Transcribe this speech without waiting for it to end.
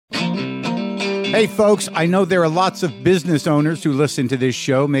Hey folks, I know there are lots of business owners who listen to this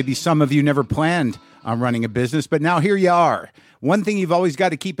show. Maybe some of you never planned on running a business, but now here you are. One thing you've always got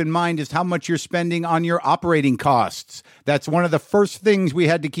to keep in mind is how much you're spending on your operating costs. That's one of the first things we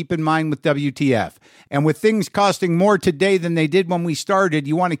had to keep in mind with WTF. And with things costing more today than they did when we started,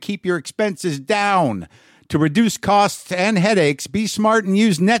 you want to keep your expenses down. To reduce costs and headaches, be smart and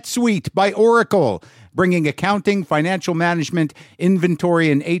use NetSuite by Oracle, bringing accounting, financial management,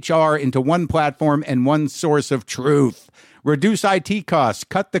 inventory, and HR into one platform and one source of truth. Reduce IT costs,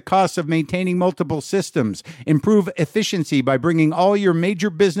 cut the costs of maintaining multiple systems, improve efficiency by bringing all your major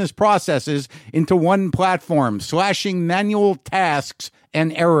business processes into one platform, slashing manual tasks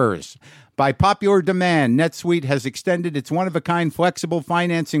and errors. By popular demand, NetSuite has extended its one-of-a-kind flexible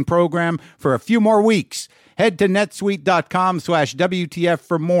financing program for a few more weeks. Head to netsuite.com/WTF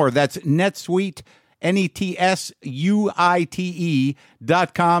for more. That's NetSuite,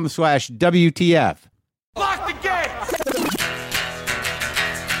 NetSuite.com/WTF. Lock the gate!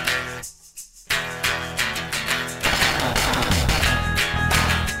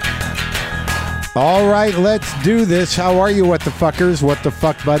 All right, let's do this. How are you, what the fuckers, what the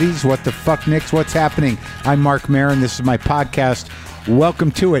fuck buddies, what the fuck nicks, what's happening? I'm Mark Maron. This is my podcast.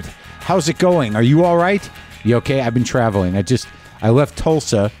 Welcome to it. How's it going? Are you all right? You okay? I've been traveling. I left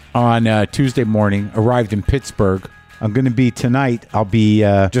Tulsa on Tuesday morning, arrived in Pittsburgh. I'm going to be tonight. I'll be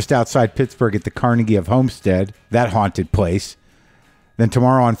just outside Pittsburgh at the Carnegie of Homestead, that haunted place. Then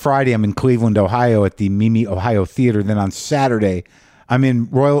tomorrow on Friday, I'm in Cleveland, Ohio at the Mimi Ohio Theater. Then on Saturday, I'm in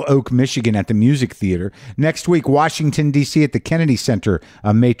Royal Oak, Michigan at the Music Theater. Next week, Washington, D.C. at the Kennedy Center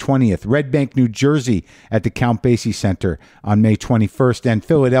on May 20th. Red Bank, New Jersey at the Count Basie Center on May 21st. And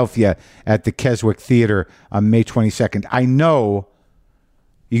Philadelphia at the Keswick Theater on May 22nd. I know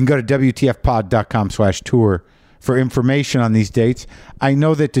you can go to WTFpod.com/tour for information on these dates. I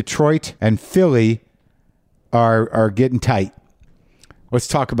know that Detroit and Philly are getting tight. Let's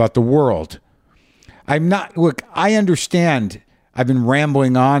talk about the world. I understand I've been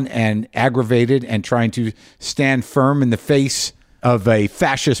rambling on and aggravated and trying to stand firm in the face of a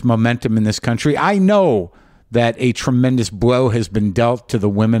fascist momentum in this country. I know that a tremendous blow has been dealt to the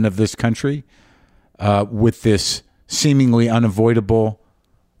women of this country with this seemingly unavoidable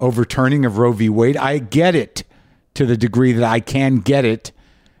overturning of Roe v. Wade. I get it to the degree that I can get it.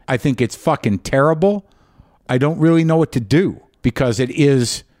 I think it's fucking terrible. I don't really know what to do because it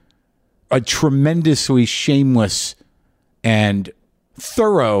is a tremendously shameless and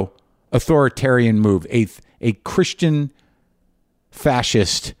thorough authoritarian move, a Christian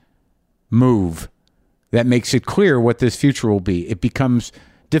fascist move that makes it clear what this future will be. It becomes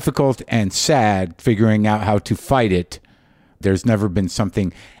difficult and sad figuring out how to fight it. There's never been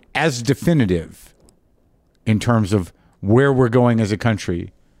something as definitive in terms of where we're going as a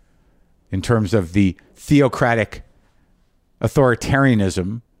country, in terms of the theocratic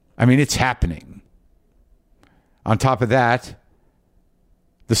authoritarianism. I mean, it's happening. On top of that,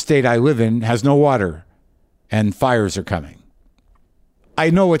 the state I live in has no water and fires are coming.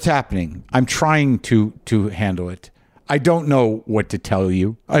 I know what's happening. I'm trying to handle it. I don't know what to tell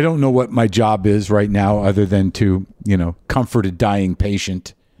you. I don't know what my job is right now other than to, comfort a dying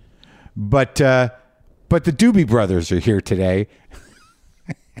patient. But the Doobie Brothers are here today.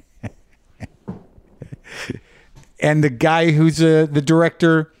 And the guy who's the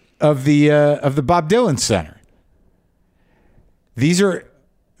director of the Bob Dylan Center. These are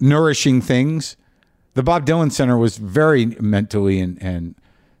nourishing things. The Bob Dylan Center was very mentally and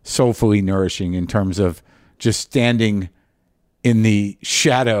soulfully nourishing in terms of just standing in the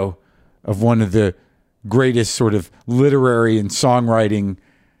shadow of one of the greatest sort of literary and songwriting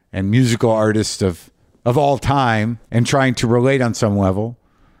and musical artists of all time and trying to relate on some level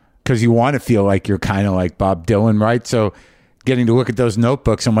because you want to feel like you're kind of like Bob Dylan, right? So getting to look at those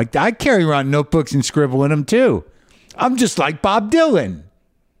notebooks, I'm like, I carry around notebooks and scribble in them too. I'm just like Bob Dylan.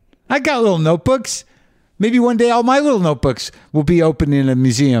 I got little notebooks. Maybe one day all my little notebooks will be open in a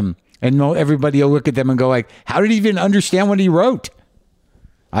museum and everybody will look at them and go like, how did he even understand what he wrote?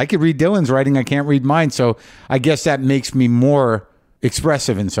 I could read Dylan's writing. I can't read mine. So I guess that makes me more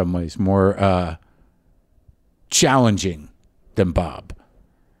expressive in some ways, more challenging than Bob.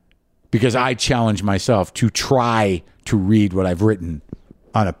 Because I challenge myself to try to read what I've written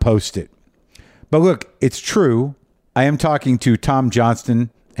on a Post-it. But look, it's true. I am talking to Tom Johnston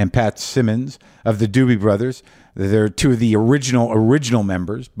and Pat Simmons of the Doobie Brothers. They're two of the original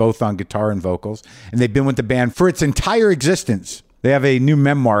members, both on guitar and vocals. And they've been with the band for its entire existence. They have a new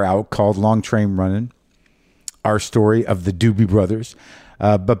memoir out called Long Train Runnin', Our Story of the Doobie Brothers.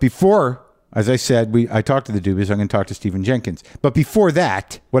 But before as I said, I talked to the Doobies. I'm going to talk to Stephen Jenkins. But before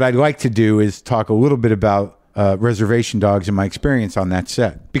that, what I'd like to do is talk a little bit about Reservation Dogs and my experience on that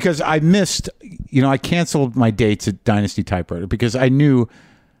set. Because I missed, I canceled my dates at Dynasty Typewriter because I knew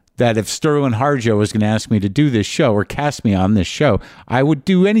that if Sterling Harjo was going to ask me to do this show or cast me on this show, I would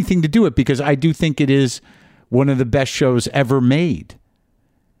do anything to do it because I do think it is one of the best shows ever made.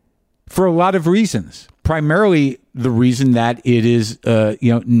 For a lot of reasons. Primarily the reason that it is,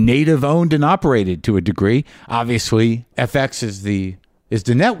 native owned and operated to a degree. Obviously, FX is the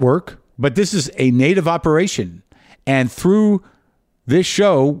network, but this is a native operation. And through this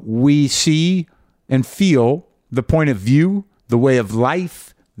show, we see and feel the point of view, the way of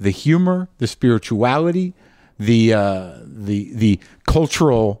life, the humor, the spirituality, the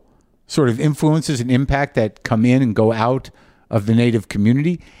cultural sort of influences and impact that come in and go out of the native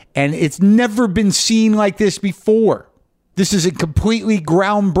community. And it's never been seen like this before. This is a completely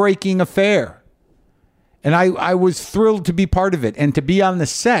groundbreaking affair. And I was thrilled to be part of it. And to be on the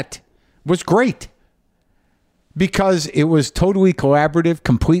set was great. Because it was totally collaborative,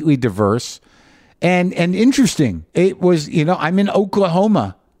 completely diverse, and interesting. It was, I'm in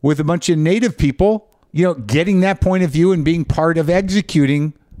Oklahoma with a bunch of native people, getting that point of view and being part of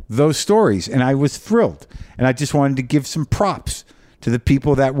executing those stories. And I was thrilled. And I just wanted to give some props to the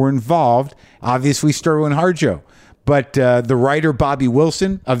people that were involved, obviously Sterling Harjo, but the writer Bobby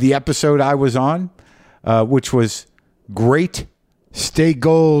Wilson of the episode I was on, which was great. Stay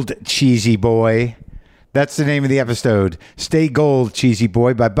Gold, Cheesy Boy. That's the name of the episode. Stay Gold, Cheesy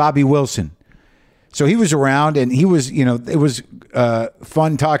Boy by Bobby Wilson. So he was around and he was, it was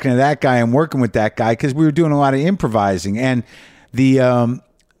fun talking to that guy and working with that guy because we were doing a lot of improvising. And the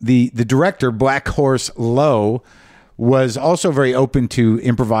director, Black Horse Lowe, was also very open to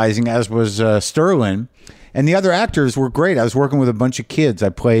improvising, as was Sterling. And the other actors were great. I was working with a bunch of kids. I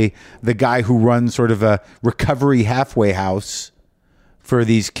play the guy who runs sort of a recovery halfway house for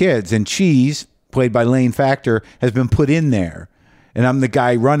these kids. And Cheese, played by Lane Factor, has been put in there. And I'm the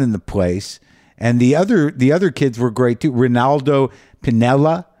guy running the place. And the other kids were great too. Ronaldo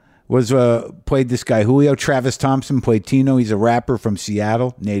Pinella played this guy, Julio. Travis Thompson played Tino. He's a rapper from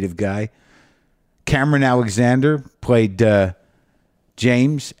Seattle, native guy. Cameron Alexander played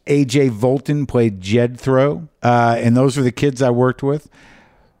James. AJ Volton played Jethro. And those were the kids I worked with.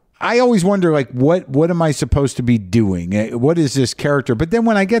 I always wonder, what am I supposed to be doing? What is this character? But then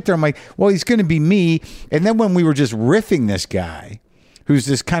when I get there, I'm like, well, he's going to be me. And then when we were just riffing this guy, who's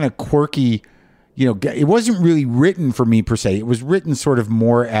this kind of quirky, it wasn't really written for me per se. It was written sort of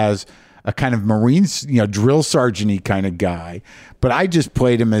more as a kind of Marines, drill sergeant-y kind of guy. But I just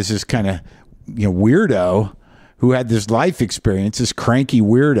played him as this kind of, weirdo who had this life experience, this cranky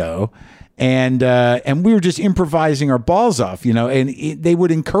weirdo. And we were just improvising our balls off, and they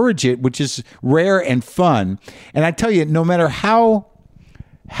would encourage it, which is rare and fun. And I tell you, no matter how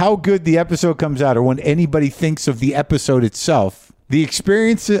good the episode comes out or when anybody thinks of the episode itself, the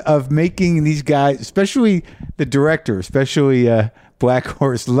experience of making these guys, especially the director, especially Black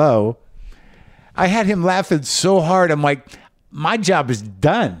Horse Lowe, I had him laughing so hard. I'm like, my job is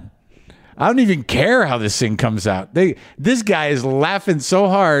done. I don't even care how this thing comes out. This guy is laughing so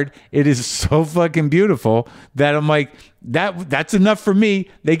hard. It is so fucking beautiful that I'm like, that's enough for me.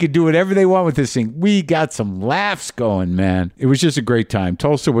 They could do whatever they want with this thing. We got some laughs going, man. It was just a great time.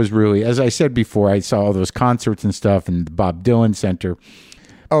 Tulsa was really, as I said before, I saw all those concerts and stuff in the Bob Dylan Center.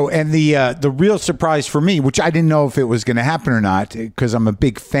 Oh, and the real surprise for me, which I didn't know if it was going to happen or not, because I'm a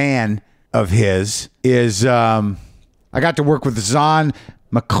big fan of his, is I got to work with Zahn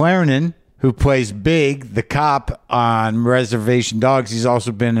McClarnon, who plays Big, the cop on Reservation Dogs. He's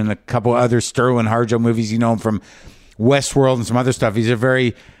also been in a couple other Sterling Harjo movies. You know him from Westworld and some other stuff. He's a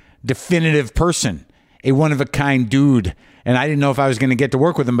very definitive person, a one-of-a-kind dude. And I didn't know if I was going to get to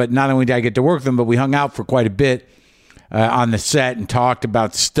work with him, but not only did I get to work with him, but we hung out for quite a bit on the set and talked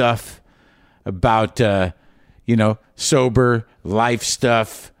about stuff, about, sober life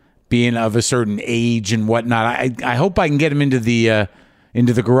stuff, being of a certain age and whatnot. I hope I can get him into the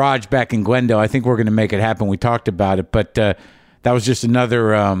garage back in Glendale. I think we're going to make it happen. We talked about it, but that was just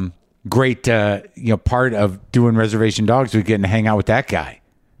another great part of doing Reservation Dogs. We getting to hang out with that guy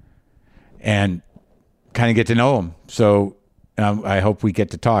and kind of get to know him. So I hope we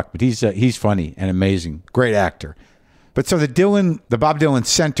get to talk. But he's funny and amazing, great actor. But so the Bob Dylan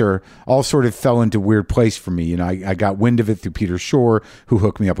Center all sort of fell into a weird place for me. I got wind of it through Peter Shore, who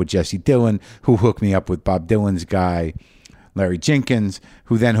hooked me up with Jesse Dillon, who hooked me up with Bob Dylan's guy, Larry Jenkins,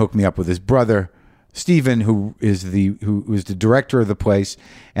 who then hooked me up with his brother, Stephen, who was the director of the place,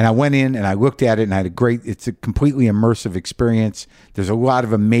 and I went in and I looked at it, and I had it's a completely immersive experience. There's a lot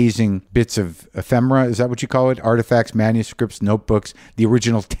of amazing bits of ephemera. Is that what you call it? Artifacts, manuscripts, notebooks, the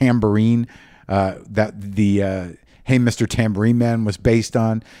original tambourine that the Hey Mr. Tambourine Man was based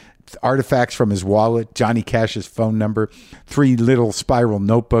on, artifacts from his wallet, Johnny Cash's phone number, 3 little spiral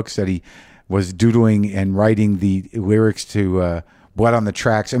notebooks that he was doodling and writing the lyrics to Blood on the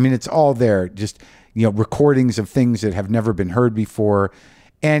Tracks. I mean, it's all there. Just, recordings of things that have never been heard before.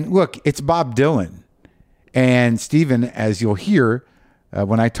 And look, it's Bob Dylan. And Stephen, as you'll hear,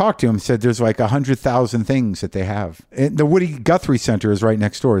 when I talked to him, said there's like 100,000 things that they have. And the Woody Guthrie Center is right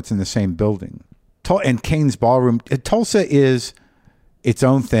next door. It's in the same building. And Kane's Ballroom. Tulsa is its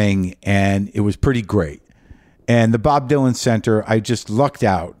own thing, and it was pretty great. And the Bob Dylan Center, I just lucked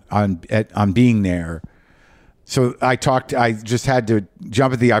out on being there. So I just had to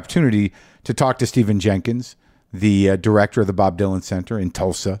jump at the opportunity to talk to Stephen Jenkins, the director of the Bob Dylan Center in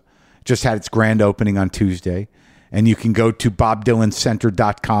Tulsa. Just had its grand opening on Tuesday. And you can go to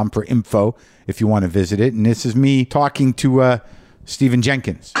bobdylancenter.com for info if you want to visit it. And this is me talking to Stephen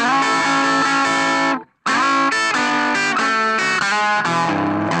Jenkins.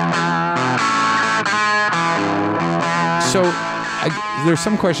 So there's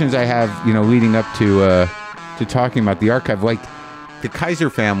some questions I have, leading up to talking about the archive, like the Kaiser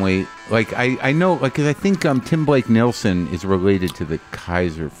family. Like I know, because I think Tim Blake Nelson is related to the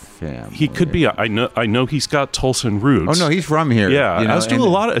Kaiser family. He could be. I know he's got Tulsan roots. Oh no, he's from here. Yeah, as do a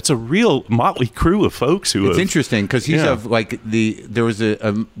lot of. It's a real motley crew of folks who. It's interesting because he's of like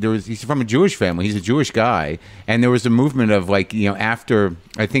he's from a Jewish family. He's a Jewish guy, and there was a movement of after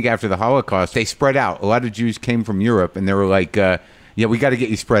the Holocaust, they spread out. A lot of Jews came from Europe, and they were like. We got to get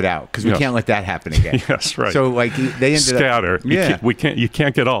you spread out because we can't let that happen again. Yes, right. So they ended scatter. up yeah. You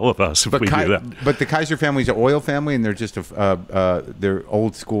can't get all of us if we do that. But the Kaiser family's an oil family, and they're just they're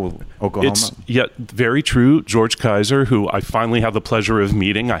old school Oklahoma. Very true. George Kaiser, who I finally have the pleasure of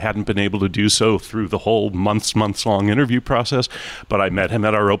meeting. I hadn't been able to do so through the whole months long interview process, but I met him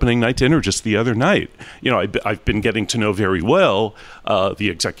at our opening night dinner just the other night. I've been getting to know very well the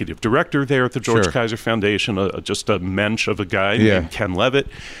executive director there at the George Kaiser Foundation, just a mensch of a guy named Ken Levitt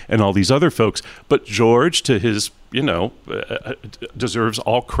and all these other folks. But George, to his, deserves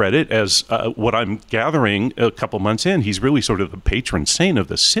all credit as what I'm gathering a couple months in. He's really sort of the patron saint of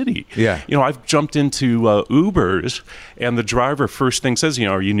the city. Yeah. I've jumped into Ubers, and the driver first thing says,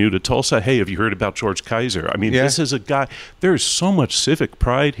 are you new to Tulsa? Hey, have you heard about George Kaiser? I mean, this is a guy, there's so much civic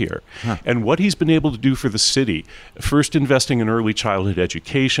pride here. Huh. And what he's been able to do for the city, first investing in early childhood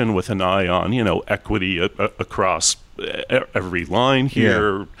education with an eye on, equity across every line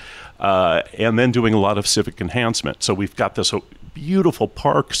here. Yeah. And then doing a lot of civic enhancement. So we've got this beautiful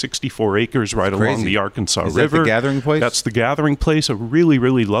park, 64 acres right along the Arkansas River. Is that the gathering place? That's the gathering place, a really,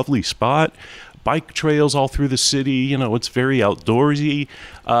 really lovely spot. Bike trails all through the city. It's very outdoorsy.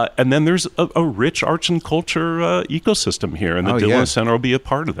 And then there's a rich arts and culture ecosystem here, and the Dylan Center will be a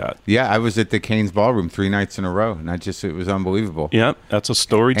part of that. Yeah, I was at the Kane's Ballroom 3 nights in a row, and it was unbelievable. Yeah, that's a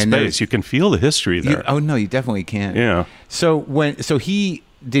storied space. You can feel the history there. You definitely can. Yeah. So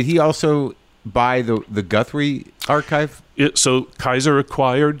did he also buy the Guthrie archive? So Kaiser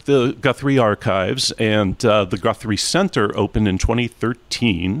acquired the Guthrie archives, and the Guthrie Center opened in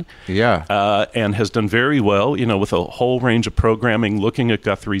 2013. Yeah. And has done very well, with a whole range of programming looking at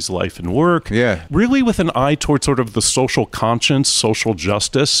Guthrie's life and work. Yeah. Really with an eye towards sort of the social conscience, social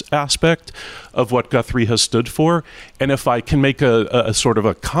justice aspect of what Guthrie has stood for. And if I can make a sort of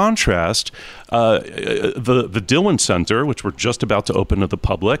a contrast, the Dylan Center, which we're just about to open to the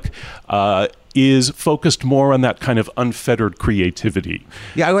public, is focused more on that kind of unfettered creativity.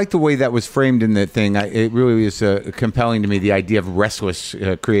 Yeah, I like the way that was framed in the thing. It really is compelling to me, the idea of restless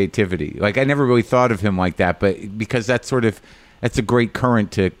creativity. Like, I never really thought of him like that, but because that's a great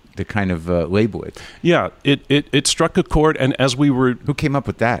current to kind of label it. Yeah, it struck a chord, and as we were... Who came up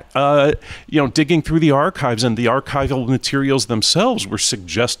with that? Digging through the archives, and the archival materials themselves were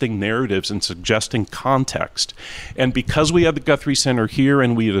suggesting narratives and suggesting context. And because we had the Guthrie Center here,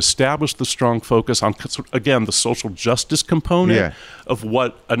 and we had established the strong focus on, again, the social justice component of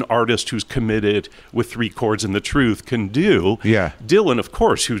what an artist who's committed with 3 chords and the truth can do. Yeah. Dylan, of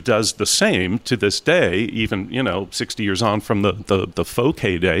course, who does the same to this day, even, 60 years on from the folk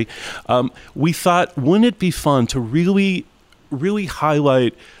heyday, we thought, wouldn't it be fun to really, really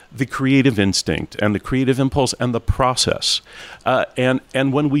highlight the creative instinct and the creative impulse and the process.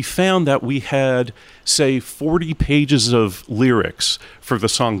 And when we found that we had, say, 40 pages of lyrics for the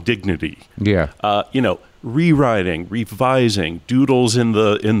song Dignity, rewriting, revising, doodles in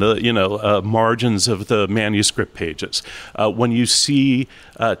the margins of the manuscript pages. When you see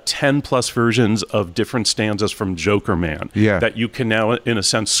 10 plus versions of different stanzas from Joker Man that you can now, in a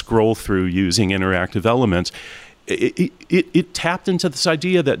sense, scroll through using interactive elements. It tapped into this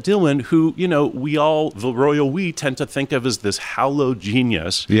idea that Dylan, who, we all, the royal we, tend to think of as this hallowed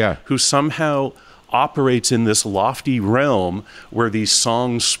genius, who somehow operates in this lofty realm where these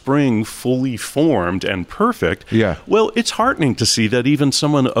songs spring fully formed and perfect. Well, it's heartening to see that even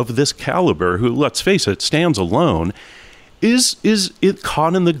someone of this caliber, who, let's face it, stands alone, is it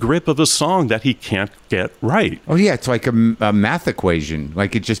caught in the grip of a song that he can't get right. Oh yeah, it's like a math equation.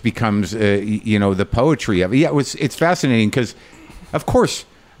 Like it just becomes the poetry of it. Yeah, it's fascinating because, of course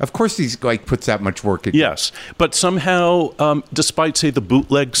he's puts that much work into. Yes, but somehow, despite say the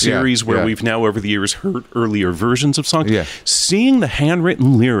bootleg series where we've now over the years heard earlier versions of songs, seeing the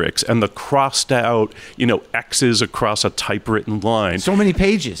handwritten lyrics and the crossed out X's across a typewritten line, so many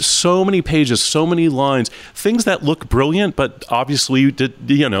pages, so many lines, things that look brilliant, but obviously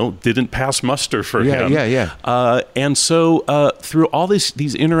didn't pass muster for him. And so through all these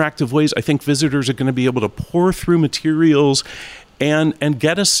interactive ways, I think visitors are going to be able to pour through materials and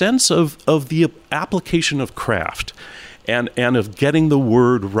get a sense of the application of craft and of getting the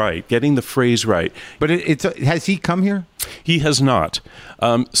word right, getting the phrase right. But has he come here? He has not.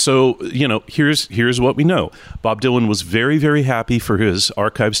 So here's what we know. Bob Dylan was very, very happy for his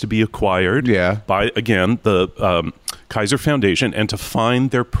archives to be acquired by, again, the Kaiser Foundation and to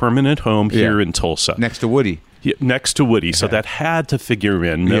find their permanent home here in Tulsa. Next to Woody. Yeah, next to Woody, so that had to figure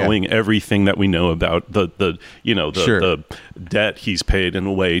in, knowing everything that we know about the debt he's paid in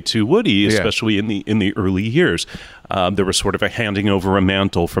a way to Woody, especially in the early years. There was sort of a handing over a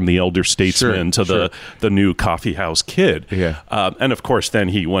mantle from the elder statesman to the new coffee house kid. And of course, then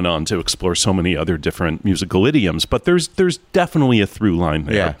he went on to explore so many other different musical idioms. But there's definitely a through line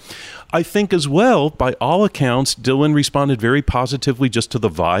there. I think as well, by all accounts, Dylan responded very positively just to the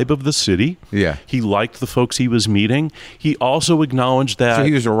vibe of the city. He liked the folks he was meeting. He also acknowledged that... So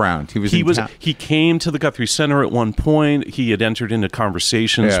he was around. He came to the Guthrie Center at one point. He had entered into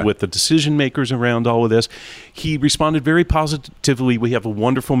conversations with the decision makers around all of this. He responded very positively. We have a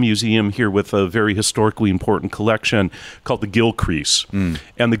wonderful museum here with a very historically important collection called the Gilcrease.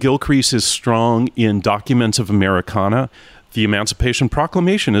 And the Gilcrease is strong in documents of Americana. The Emancipation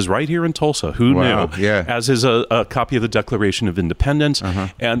Proclamation is right here in Tulsa. Who knew? As is a copy of the Declaration of Independence,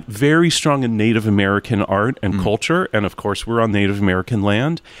 and very strong in Native American art and culture. And of course, we're on Native American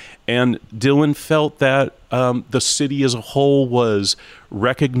land. And Dylan felt that the city as a whole was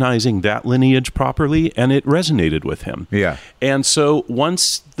recognizing that lineage properly, and it resonated with him. And so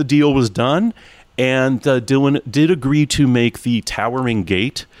once the deal was done, and Dylan did agree to make the towering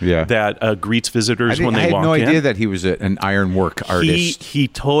gate that greets visitors when they walk in. I had no idea that he was an ironwork artist. He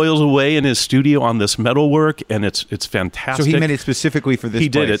toils away in his studio on this metalwork, and it's fantastic. So he made it specifically for this place? He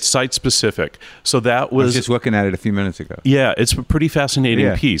did. It's site-specific. So that was... I was just looking at it a few minutes ago. Yeah, it's a pretty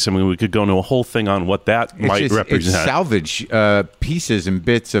fascinating piece. I mean, we could go into a whole thing on what that might represent. It's salvage pieces and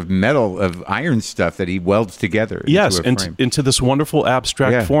bits of metal, of iron stuff that he welds together into this wonderful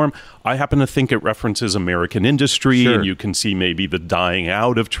abstract form. I happen to think it references American industry, and you can see maybe the dying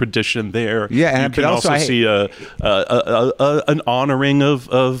out of tradition there. And you can also see an honoring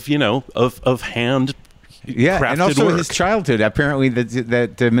of hand. And also work. His childhood. Apparently,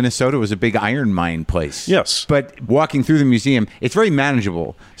 that Minnesota was a big iron mine place. Yes, but walking through the museum, it's very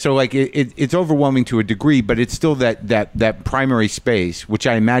manageable. So, like, it's overwhelming to a degree, but it's still that primary space, which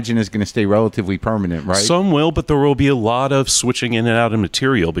I imagine is going to stay relatively permanent, right? Some will, but there will be a lot of switching in and out of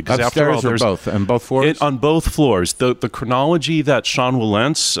material because upstairs after all, there's both on both floors. On both floors, the chronology that Sean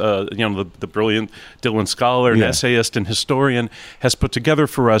Wilentz, the brilliant Dylan scholar, and essayist and historian, has put together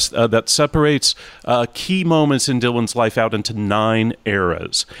for us that separates key moments in Dylan's life out into 9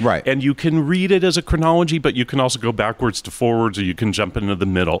 eras. Right. And you can read it as a chronology, but you can also go backwards to forwards, or you can jump into the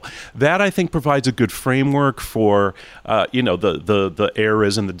middle. That, I think, provides a good framework for, the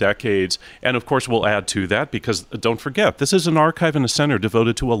eras and the decades. And, of course, we'll add to that because, don't forget, this is an archive and a center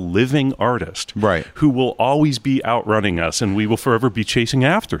devoted to a living artist who will always be outrunning us, and we will forever be chasing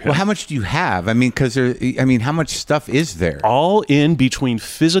after him. Well, how much do you have? I mean, how much stuff is there? All in between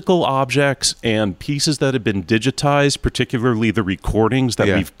physical objects and pieces that have been digitized, particularly the recordings that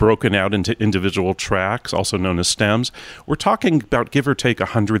we've broken out into individual tracks, also known as stems. We're talking about, give or take,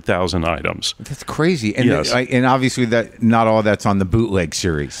 100,000 items. That's crazy. And, and obviously, that not all that's on the bootleg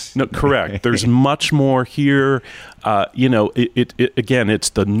series. No, correct. There's much more here. Again, it's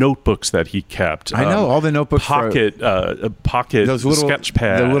the notebooks that he kept. I know all the notebooks. Pocket those little sketch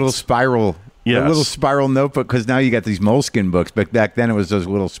pads. The little spiral Yes. A little spiral notebook, because now you got these Moleskine books, but back then it was those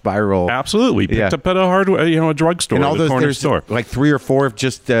little spiral. Absolutely. Picked up at a hardware, a drugstore, and all the those, corner there's store. like 3 or 4 of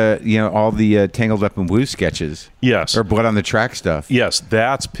just, all the Tangled Up in Blue sketches. Yes. Or Blood on the Track stuff. Yes,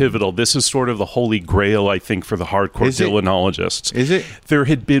 that's pivotal. This is sort of the holy grail, I think, for the hardcore Dylanologists. Is it? There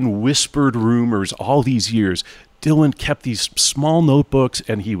had been whispered rumors all these years. Dylan kept these small notebooks,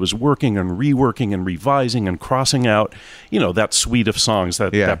 and he was working and reworking and revising and crossing out, that suite of songs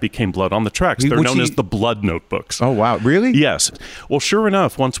that became Blood on the Tracks. They're known as the Blood Notebooks. Oh, wow. Really? Yes. Well, sure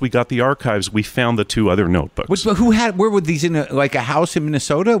enough, once we got the archives, we found the 2 other notebooks. Where were these in a house in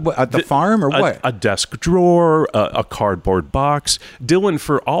Minnesota? At the farm or what? A desk drawer, a cardboard box. Dylan,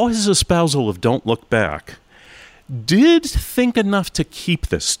 for all his espousal of Don't Look Back, did think enough to keep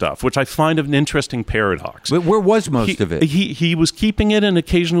this stuff, which I find an interesting paradox. Where was most of it? He was keeping it, and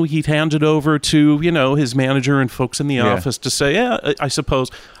occasionally he'd hand it over to, his manager and folks in the office to say, I suppose,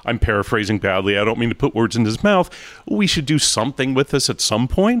 I'm paraphrasing badly, I don't mean to put words in his mouth, we should do something with this at some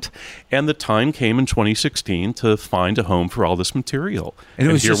point. And the time came in 2016 to find a home for all this material.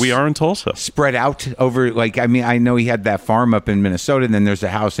 And here we are in Tulsa. Spread out over, I know he had that farm up in Minnesota, and then there's a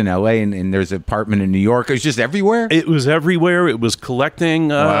house in LA, and there's an apartment in New York. It was just everywhere? It was everywhere. It was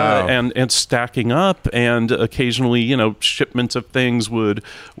collecting and stacking up, and occasionally, shipments of things would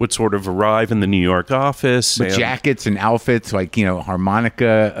sort of arrive in the New York office. With jackets and outfits,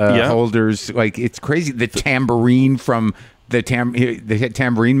 harmonica holders. It's crazy. The tambourine from the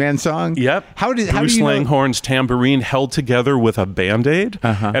Tambourine Man song? Yep. Bruce Langhorne's tambourine held together with a Band-Aid.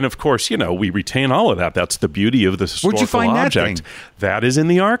 And of course, we retain all of that. That's the beauty of the historical Where'd you find object. That is in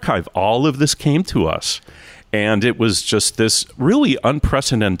the archive. All of this came to us. And it was just this really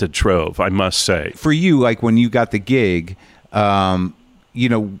unprecedented trove, I must say. For you, when you got the gig, what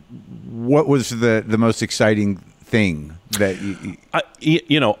was the most exciting thing that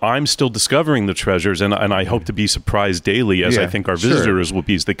I'm still discovering the treasures, and I hope to be surprised daily, as I think our visitors will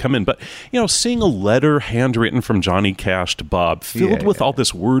be as they come in. But seeing a letter handwritten from Johnny Cash to Bob, filled with all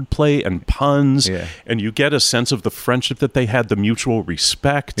this wordplay and puns, and you get a sense of the friendship that they had, the mutual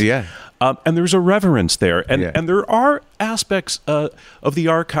respect. And there's a reverence there, and there are aspects of the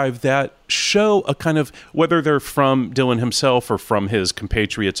archive that show a kind of, whether they're from Dylan himself or from his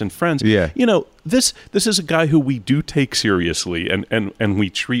compatriots and friends. This is a guy who we do take seriously and we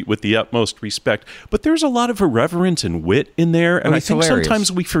treat with the utmost respect. But there's a lot of irreverence and wit in there, and I think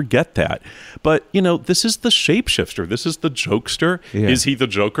sometimes we forget that. But this is the shapeshifter. This is the jokester. Is he the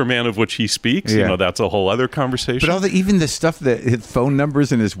Joker Man of which he speaks? That's a whole other conversation. But even the stuff that his phone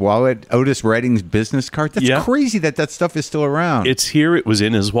numbers in his wallet, Otis Redding's business card. That's crazy that stuff is still around. It's here. It was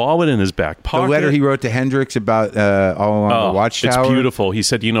in his wallet, in his back pocket. The letter he wrote to Hendrix about All Along the Watchtower. It's beautiful. He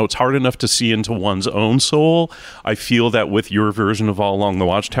said, it's hard enough to see into one's own soul. I feel that with your version of All Along the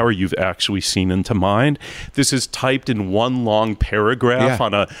Watchtower, you've actually seen into mine. This is typed in one long paragraph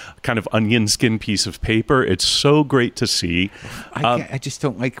on a kind of onion skin piece of paper. It's so great to see. I just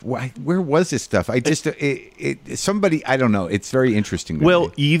don't where was this stuff? Somebody, I don't know. It's very interesting to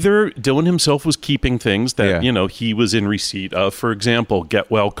me. Either Dylan himself was keeping things that, he was in receipt of. For example,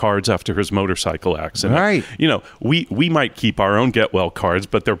 get well cards after his motorcycle accident. Right. We might keep our own get well cards,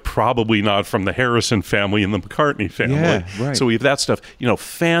 but they're probably not from the Harrison family and the McCartney family. Yeah, right. So we have that stuff.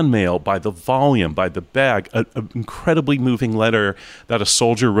 Fan mail by the volume, by the bag, an incredibly moving letter that a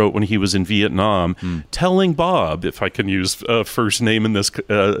soldier wrote when he was in Vietnam, telling Bob, if I can use first name in this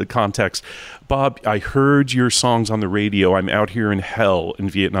context, Bob, I heard your songs on the radio. I'm out here in hell in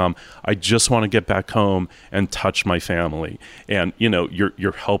Vietnam. I just want to get back home and touch my family. And,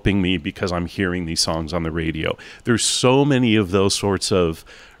 you're helping me because I'm hearing these songs on the radio. There's so many of those sorts of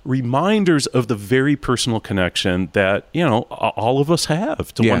reminders of the very personal connection that, all of us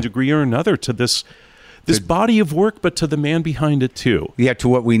have to one degree or another to this body of work, but to the man behind it too. Yeah, to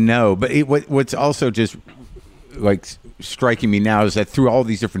what we know. But what's also just striking me now is that through all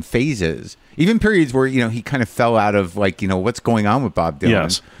these different phases, even periods where he kind of fell out of what's going on with Bob Dylan.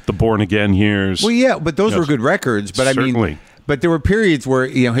 Yes, the Born Again years. Well, yeah, but those were good records. But certainly. But there were periods where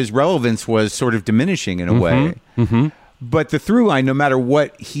his relevance was sort of diminishing in a way. But the through line, no matter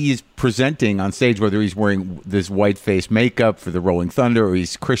what he's presenting on stage, whether he's wearing this white face makeup for the Rolling Thunder or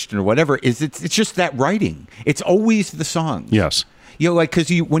he's Christian or whatever, it's just that writing. It's always the songs. Yes. Because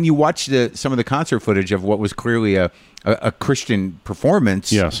when you watch some of the concert footage of what was clearly a Christian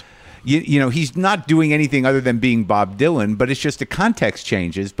performance, you know, he's not doing anything other than being Bob Dylan, but it's just the context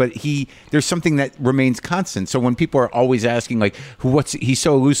changes. But there's something that remains constant. So when people are always asking, like, he's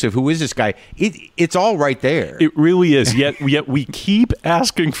so elusive, who is this guy? It's all right there. It really is. Yet we keep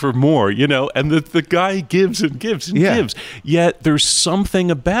asking for more, you know, and the guy gives and gives and gives. Yet there's something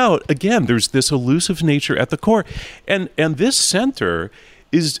about, again, there's this elusive nature at the core. And this center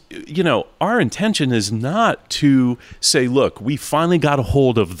is, you know, our intention is not to say, look, we finally got a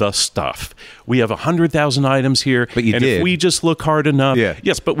hold of the stuff. We have 100,000 items here. But you and did. If we just look hard enough, Yeah.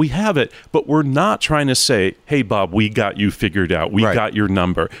 yes, but we have it. But we're not trying to say, hey, Bob, we got you figured out. We Right. got your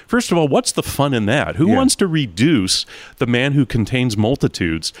number. First of all, what's the fun in that? Who wants to reduce the man who contains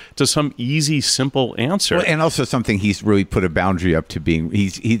multitudes to some easy, simple answer? Well, and also something he's really put a boundary up to being.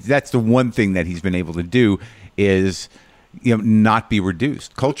 That's the one thing that he's been able to do is, you know, not be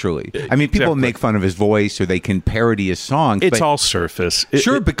reduced culturally. I mean, people Exactly. make fun of his voice or they can parody his songs. It's but all surface.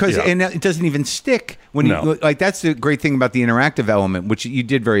 because yeah. and it doesn't even stick when No. you like. That's the great thing about the interactive element, which you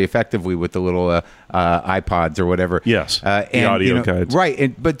did very effectively with the little iPods or whatever. Yes, the and, audio you know, guides.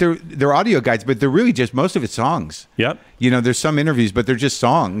 right? But they're audio guides, but they're really just most of it's songs. Yep. You know, there's some interviews, but they're just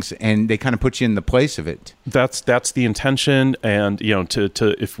songs, and they kind of put you in the place of it. That's the intention, and you know,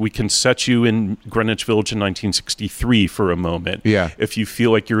 to if we can set you in Greenwich Village in 1963 for a moment, if you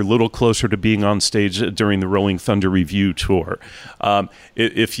feel like you're a little closer to being on stage during the Rolling Thunder Review tour,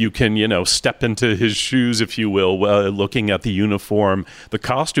 if you can, you know, step into his shoes, if you will, looking at the uniform, the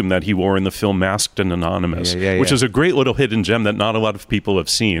costume that he wore in the film Masked and Anonymous, which is a great little hidden gem that not a lot of people have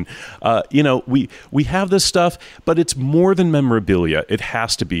seen. You know, we have this stuff, but it's more than memorabilia. It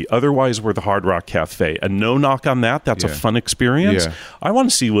has to be. Otherwise, we're the Hard Rock Cafe. And no knock on that. That's a fun experience. Yeah. I want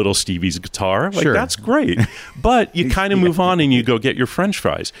to see little Stevie's guitar. Like, Sure. that's great. But you kind of move on and you go get your French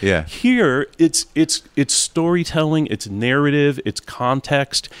fries. Yeah. Here, it's storytelling, it's narrative, it's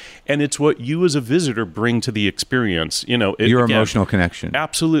context, and it's what you as a visitor bring to the experience. You know, Your again, emotional connection.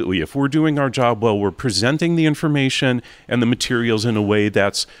 Absolutely. If we're doing our job well, we're presenting the information and the materials in a way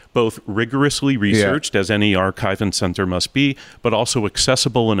that's both rigorously researched, as any archive and center must be, but also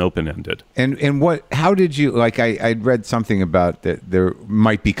accessible and open-ended. And how did you, like, I'd read something about that there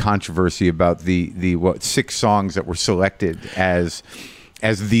might be controversy about the 6 songs that were selected as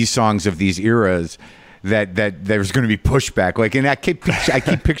these songs of these eras, that there's going to be pushback. Like, and I keep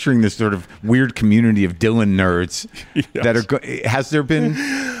picturing this sort of weird community of Dylan nerds that are. Has there been?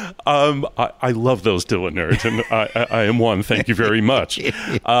 I love those Dylan nerds, and I am one. Thank you very much.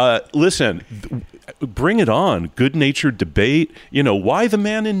 Listen, bring it on. Good-natured debate. You know, why the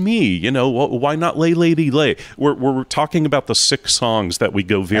man in me? You know, why not Lay Lady Lay? We're talking about the 6 songs that we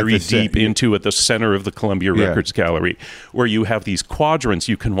go very deep into at the center of the Columbia Records Gallery, where you have these quadrants.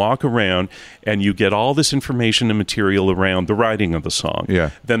 You can walk around and you get all this information and material around the writing of the song,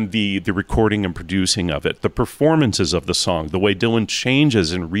 then the recording and producing of it, the performances of the song, the way Dylan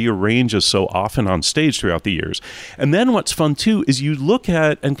changes and rearranges so often on stage throughout the years. And then what's fun too is you look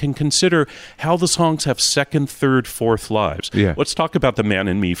at and can consider how the songs have second, third, fourth lives. Let's talk about The Man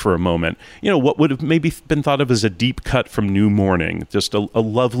in Me for a moment. You know, what would have maybe been thought of as a deep cut from New Morning, just a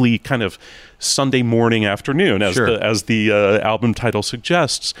lovely kind of Sunday morning afternoon, as the album title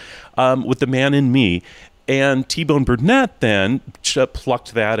suggests, with The Man in Me. And T-Bone Burnett then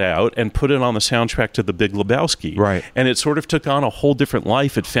plucked that out and put it on the soundtrack to The Big Lebowski. Right. And it sort of took on a whole different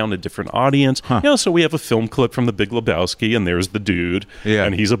life. It found a different audience. You know, so we have a film clip from The Big Lebowski, and there's the dude,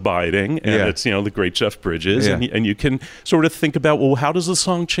 and he's abiding, and it's, you know, the great Jeff Bridges. And you can sort of think about, well, how does the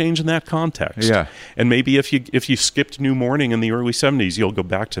song change in that context? And maybe if you skipped New Morning in the early 70s, you'll go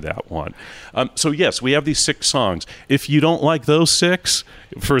back to that one. So yes, we have these 6 songs. If you don't like those 6,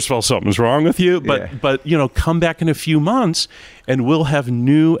 first of all, something's wrong with you. But you know, come back in a few months and we'll have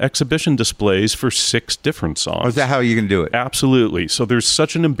new exhibition displays for 6 different songs. Oh, is that how you can do it? Absolutely. So there's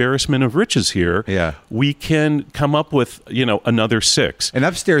such an embarrassment of riches here. We can come up with, you know, another 6. And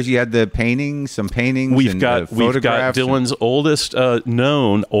upstairs you had some paintings. We've got Dylan's oldest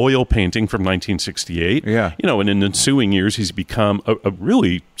known oil painting from 1968. You know, and in the ensuing years he's become a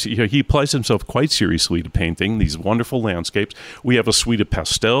really, he applies himself quite seriously to painting these wonderful landscapes. We have a suite of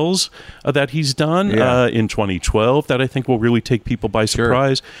pastels that he's done in 2012 that I think will really take people by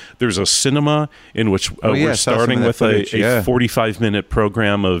surprise. There's a cinema in which we're starting with a 45-minute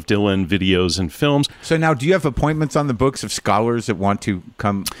program of Dylan videos and films. So now, do you have appointments on the books of scholars that want to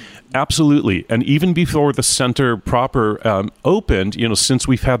come? Absolutely. And even before the center proper opened, you know, since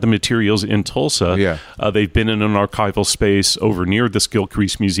we've had the materials in Tulsa, they've been in an archival space over near the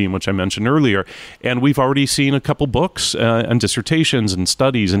Gilcrease Museum, which I mentioned earlier. And we've already seen a couple books and dissertations and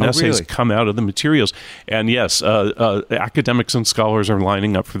studies and essays come out of the materials. And yes, academic academics and scholars are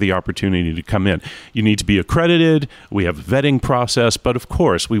lining up for the opportunity to come in. You need to be accredited. We have a vetting process, but of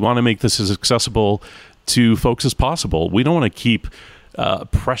course, we want to make this as accessible to folks as possible. We don't want to keep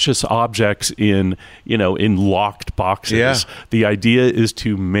precious objects in locked boxes. Yeah. The idea is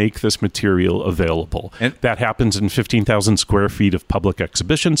to make this material available. And that happens in 15,000 square feet of public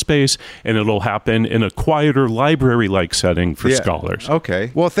exhibition space, and it'll happen in a quieter library-like setting for scholars. Okay.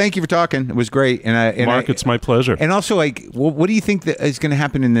 Well, thank you for talking. It was great. Mark, it's my pleasure. And also, what do you think that is going to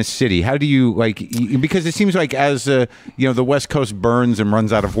happen in this city? How do you, because it seems like as, the West Coast burns and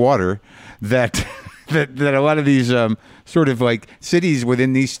runs out of water, that a lot of these sort of cities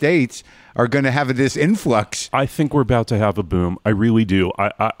within these states are going to have this influx. I think we're about to have a boom. I really do.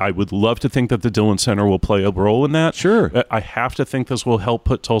 I would love to think that the Dillon Center will play a role in that. Sure. I have to think this will help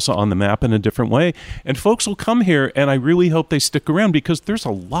put Tulsa on the map in a different way. And folks will come here, and I really hope they stick around because there's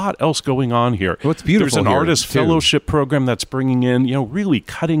a lot else going on here. Well, it's beautiful. There's an artist fellowship program that's bringing in, really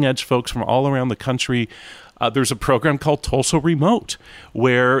cutting-edge folks from all around the country. There's a program called Tulsa Remote,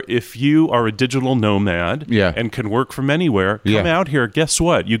 where if you are a digital nomad and can work from anywhere, come out here. Guess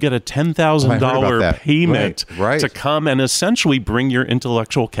what? You get a $10,000 payment to come and essentially bring your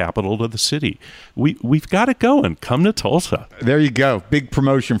intellectual capital to the city. We've got it going. Come to Tulsa. There you go. Big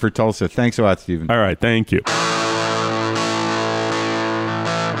promotion for Tulsa. Thanks a lot, Stephen. All right. Thank you.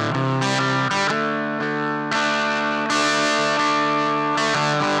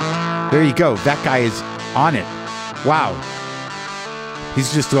 There you go. That guy is on it. Wow.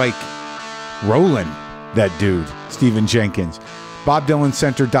 He's just rolling, that dude, Stephen Jenkins.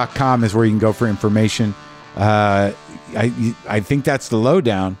 BobDylanCenter.com is where you can go for information. I think that's the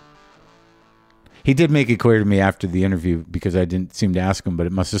lowdown. He did make it clear to me after the interview, because I didn't seem to ask him, but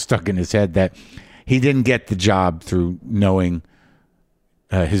it must have stuck in his head, that he didn't get the job through knowing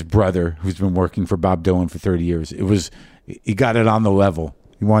his brother, who's been working for Bob Dylan for 30 years. He got it on the level.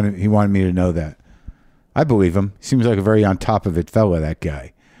 He wanted me to know that. I believe him. He seems like a very on top of it fella, that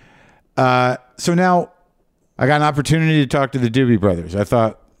guy. So now I got an opportunity to talk to the Doobie Brothers. I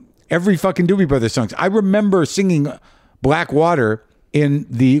thought every fucking Doobie Brothers songs. I remember singing Black Water in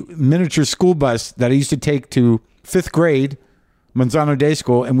the miniature school bus that I used to take to 5th grade, Manzano Day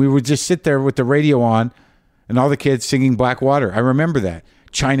School, and we would just sit there with the radio on and all the kids singing Black Water. I remember that.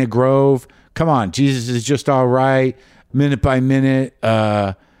 China Grove. Come on. Jesus Is Just All Right. Minute by Minute.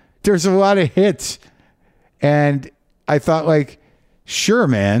 There's a lot of hits. And I thought, sure,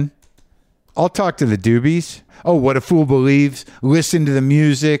 man, I'll talk to the Doobies. Oh, What a Fool Believes. Listen to the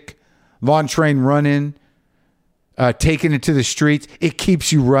Music. Long Train Running. Taking It to the Streets. It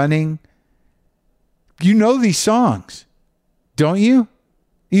Keeps You Running. You know these songs, don't you?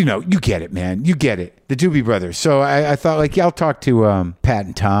 You get it, man. You get it. The Doobie Brothers. So I thought, I'll talk to Pat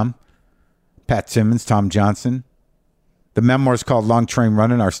and Tom. Pat Simmons, Tom Johnson. The memoir is called Long Train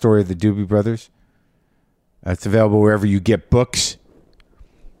Running, Our Story of the Doobie Brothers. It's available wherever you get books.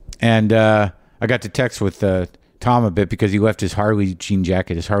 And I got to text with Tom a bit because he left his Harley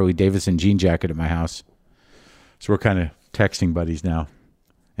Davidson jean jacket at my house. So we're kind of texting buddies now.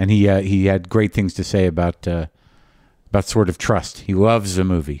 And he had great things to say about Sword of Trust. He loves the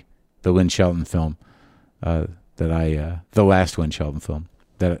movie, the Lynn Shelton film, the last Lynn Shelton film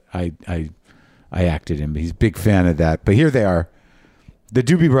that I acted in. But he's a big fan of that. But here they are, the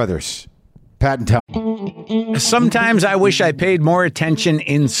Doobie Brothers. Pat and Tom. Sometimes I wish I paid more attention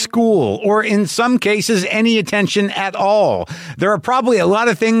in school, or in some cases, any attention at all. There are probably a lot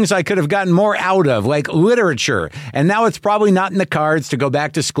of things I could have gotten more out of, like literature, and now it's probably not in the cards to go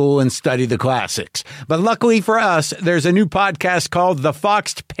back to school and study the classics. But luckily for us, there's a new podcast called The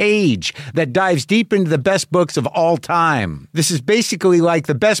Foxed Page that dives deep into the best books of all time. This is basically like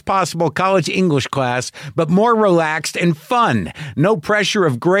the best possible college English class, but more relaxed and fun. No pressure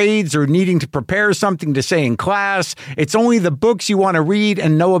of grades or needing to prepare something to say in class. It's only the books you want to read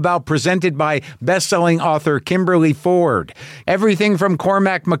and know about, presented by best-selling author Kimberly Ford. Everything from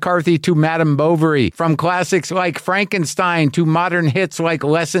Cormac McCarthy to Madame Bovary, from classics like Frankenstein to modern hits like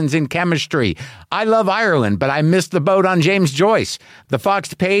Lessons in Chemistry. I love Ireland, but I missed the boat on James Joyce. The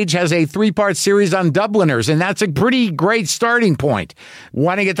Foxed Page has a 3-part series on Dubliners, and that's a pretty great starting point.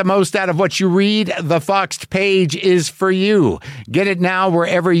 Want to get the most out of what you read? The Foxed Page is for you. Get it now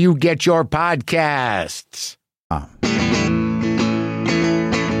wherever you get your podcasts.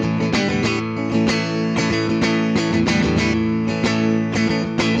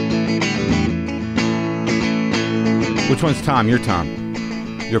 Which one's Tom? You're Tom.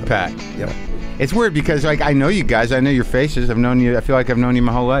 You're Pat. Yep. It's weird because I know you guys. I know your faces. I've known you. I feel like I've known you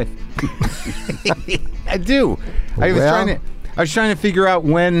my whole life. I do. I was trying to figure out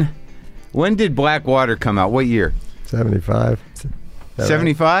when did Black Water come out? What year? 75.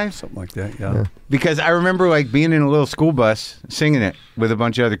 75? Something like that, yeah. Because I remember like being in a little school bus singing it with a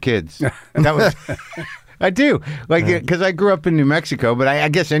bunch of other kids. That was, I do. Like, because I grew up in New Mexico, but I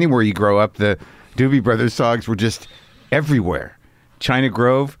guess anywhere you grow up, the Doobie Brothers songs were just everywhere. China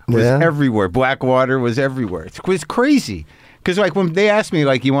Grove was everywhere. Blackwater was everywhere. It was crazy. Because like when they asked me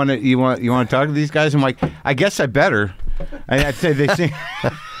like you want to talk to these guys, I'm like, I guess I better. I'd say they sing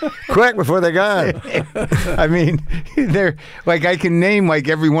quick before they're gone. I mean, they're like I can name like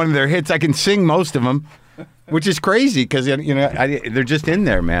every one of their hits. I can sing most of them, which is crazy because they're just in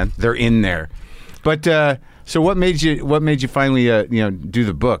there, man. They're in there. But so what made you finally do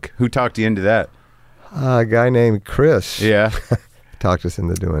the book? Who talked you into that? A guy named Chris. Yeah, talked us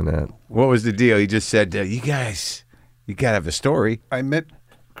into doing that. What was the deal? He just said, "You guys, you gotta have a story." I met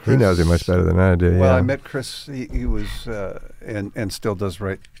Chris. He knows it much better than I do. Well, yeah. I met Chris. He was and still does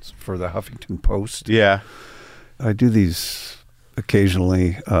write for the Huffington Post. Yeah, I do these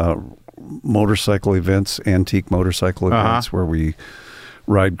occasionally motorcycle events, antique motorcycle events, where we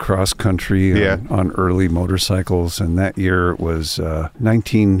ride cross country on early motorcycles. And that year it was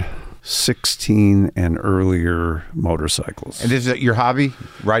 1916 and earlier motorcycles. and is it your hobby,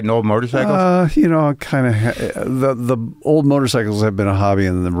 riding old motorcycles? Kind of the old motorcycles have been a hobby,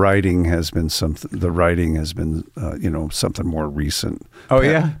 and the riding has been something. The riding has been something more recent. Oh,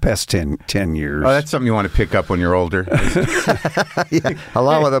 yeah? Past 10 years. Oh, that's something you want to pick up when you're older.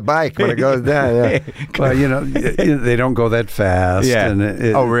 Along with a bike when it goes down. Yeah. Well, they don't go that fast. Yeah. And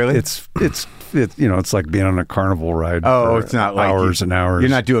Oh, really? It's like being on a carnival ride. Oh, for it's not like hours and hours. You're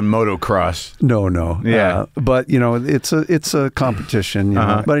not doing motocross. No. Yeah. But it's a competition.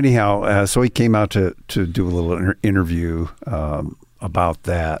 But anyhow, so he came out to do a little interview about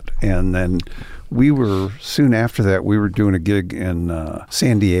that, and then soon after that we were doing a gig in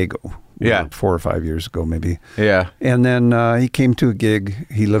San Diego. Yeah. 4 or 5 years ago, maybe. Yeah. And then he came to a gig.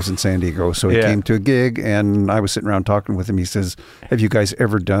 He lives in San Diego, so he came to a gig, and I was sitting around talking with him. He says, "Have you guys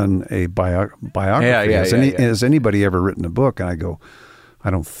ever done a biography? Has anybody ever written a book?" And I go, "I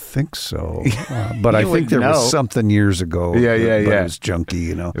don't think so, but I think there was something years ago. But it was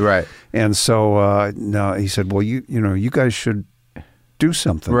junky, Right. And so no, he said, "Well, you guys should do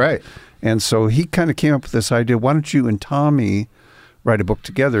something." Right. And so he kind of came up with this idea. Why don't you and Tommy write a book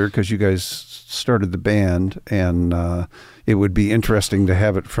together, because you guys started the band, and it would be interesting to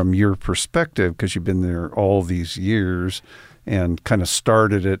have it from your perspective, because you've been there all these years and kind of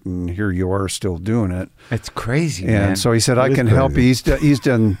started it, and here you are still doing it." It's crazy, and man. so he said, "I can help you."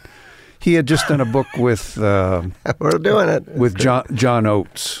 He had just done a book with We're doing it. with John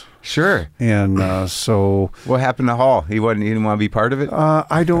Oates. Sure. And so What happened to Hall? He didn't want to be part of it?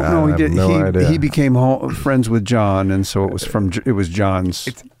 I don't know. I have no idea. He became friends with John, and so it was John's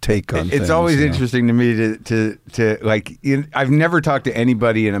take on things. It's always interesting to me to like. I've never talked to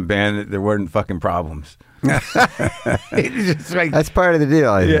anybody in a band that there weren't fucking problems. It's just like, That's part of the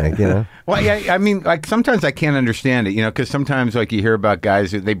deal, I think. Well, yeah, I mean, like sometimes I can't understand it, because sometimes like you hear about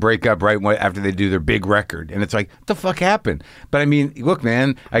guys who they break up right after they do their big record, and it's like, what the fuck happened? But I mean, look,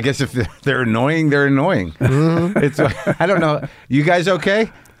 man, I guess if they're annoying, they're annoying. Mm-hmm. It's I don't know. You guys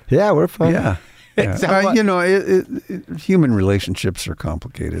okay? Yeah, we're fine. Yeah. It's Human relationships are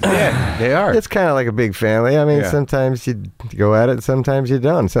complicated. Yeah, they are. It's kind of like a big family. I mean, sometimes you go at it, sometimes you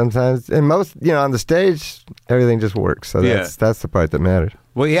don't. Sometimes, and most, on the stage, everything just works. So that's the part that matters.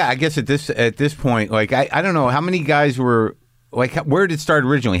 Well, yeah, I guess at this point, like I don't know how many guys were like, where did it start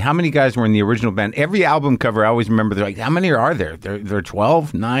originally? How many guys were in the original band? Every album cover, I always remember they're like, how many are there? They're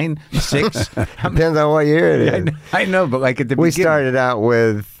 12, 9, 6. Depends on what year it is. I know, but like at the beginning, started out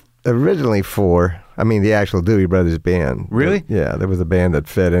with originally 4. I mean, the actual Doobie Brothers band. Really? Yeah, there was a band that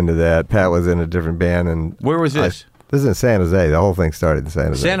fed into that. Pat was in a different band, and where was this? This is in San Jose. The whole thing started in San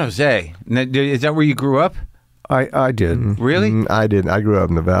Jose. San Jose. Now, is that where you grew up? I did. Really? I didn't. I grew up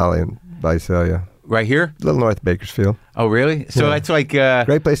in the valley in Visalia, Right here? a little north of Bakersfield. Oh, really? So that's like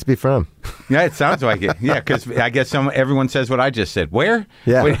Great place to be from. Yeah, it sounds like it. Yeah, because I guess everyone says what I just said. Where?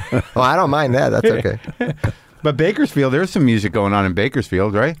 Yeah. Wait. Well, I don't mind that. That's okay. But Bakersfield, there's some music going on in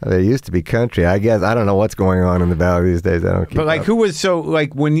Bakersfield, right? There used to be country. I guess I don't know what's going on in the valley these days. I don't keep But like, up. who was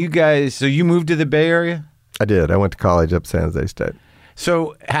when you guys? So you moved to the Bay Area? I did. I went to college up San Jose State.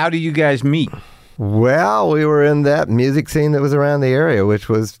 So how do you guys meet? Well, we were in that music scene that was around the area, which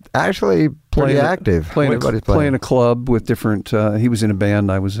was actually pretty active. Everybody's playing a club with different. He was in a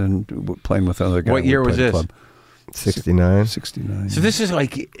band. I was playing with other guys. What year was this? 69. 69. So this is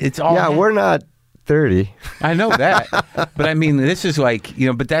like, it's all. Yeah, we're not 30. I know that, but I mean, this is like,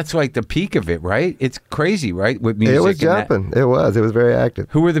 but that's like the peak of it, right? It's crazy, right? With music, it was jumping. It was very active.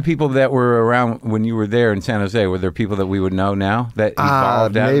 Who were the people that were around when you were there in San Jose? Were there people that we would know now that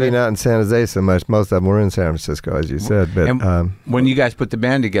evolved out of it? Maybe not in San Jose so much. Most of them were in San Francisco, as you said. But when you guys put the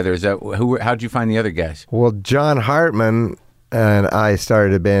band together, how'd you find the other guys? Well, John Hartman and I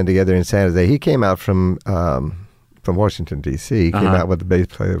started a band together in San Jose. He came out from Washington, D.C. He came out with a bass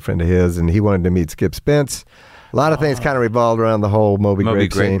player, a friend of his, and he wanted to meet Skip Spence. A lot of things kind of revolved around the whole Moby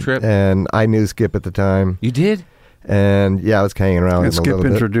Grape scene. Trip. And I knew Skip at the time. You did? And yeah, I was hanging around with him a little bit.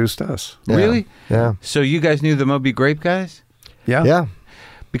 Skip introduced us. Yeah. Really? Yeah. So you guys knew the Moby Grape guys? Yeah. Yeah.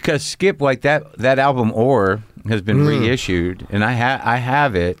 Because Skip, like that album Ore has been reissued, and I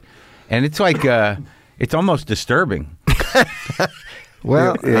have it, and it's like it's almost disturbing.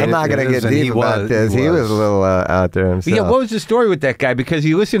 Well, I'm not going to get deep about this. He was a little out there himself. Yeah, what was the story with that guy? Because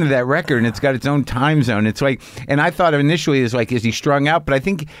you listen to that record and it's got its own time zone. It's like, and I thought initially is like, is he strung out? But I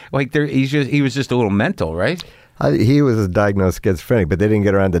think like he was just a little mental, right? He was diagnosed schizophrenic, but they didn't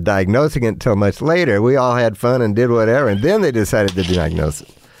get around to diagnosing it until much later. We all had fun and did whatever, and then they decided to diagnose it.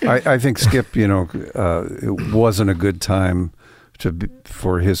 I think Skip, it wasn't a good time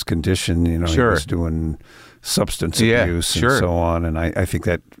for his condition. He was doing substance abuse and so on, and I think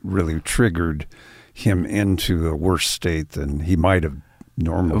that really triggered him into a worse state than he might have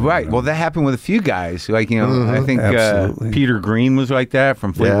normally. Right. Well, that happened with a few guys. Like I think Peter Green was like that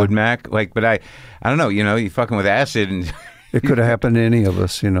from Fleetwood Mac. Like, but I don't know. You fucking with acid, and it could have happened to any of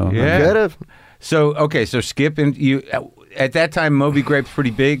us. Yeah, could have. So Skip and you. At that time, Moby Grape's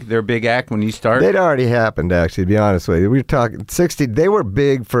pretty big. They're a big act when you started. They'd already happened, actually, to be honest with you. We were talking 60. They were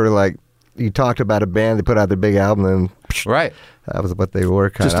big for, like, you talked about a band, they put out their big album, and right. That was what they were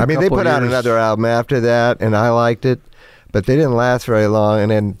kind of. I mean, they put out another album after that, and I liked it, but they didn't last very long.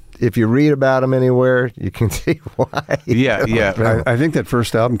 And then if you read about them anywhere, you can see why. Yeah. I think that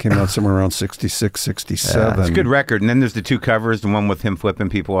first album came out somewhere around 66, 67. It's a good record. And then there's the two covers, the one with him flipping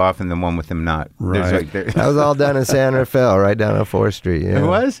people off and the one with him not. Right. That was all done in San Rafael, right down on 4th Street. Yeah. It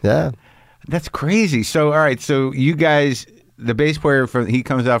was? Yeah. That's crazy. So, all right. So you guys, the bass player, he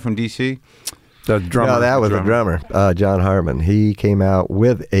comes out from D.C.? The drummer. No, that was the drummer, John Hartman. He came out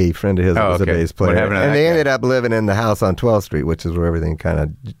with a friend of his that was a bass player. And they ended up living in the house on 12th Street, which is where everything kind of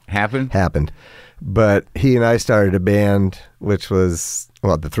happened. But he and I started a band, which was,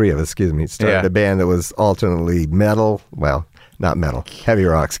 the three of us, started a band that was alternately metal, not metal, heavy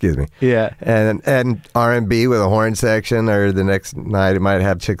rock, Yeah. And R&B with a horn section, or the next night it might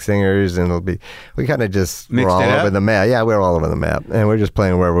have chick singers, and we kind of just were all over the map. Yeah, we were all over the map. And we're just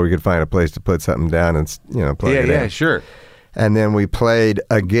playing wherever we could find a place to put something down and, play it in. Yeah, sure. And then we played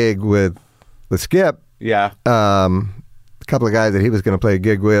a gig with Skip. Yeah. A couple of guys that he was going to play a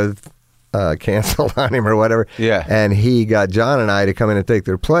gig with canceled on him or whatever. Yeah. And he got John and I to come in and take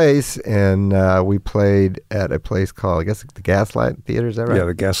their place, and we played at a place called, I guess, the Gaslight Theater. Is that right? Yeah,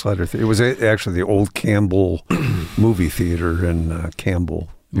 the Gaslighter Theater. It was actually the old Campbell movie theater in Campbell.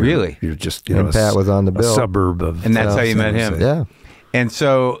 Really? You're just, and Pat was on the bill. A suburb of. And that's how you met him. Yeah. And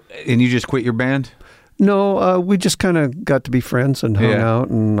so, and you just quit your band? No, we just kind of got to be friends and hung out,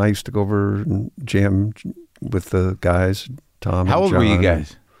 and I used to go over and jam with the guys, Tom. How old were you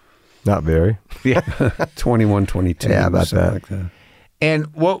guys? Not very. Yeah. 21, 22. Yeah, about that. Like that. And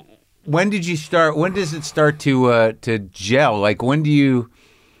when did you start? When does it start to gel? Like, when do you?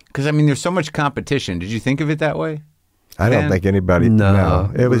 Because I mean, there's so much competition. Did you think of it that way? I don't think anybody.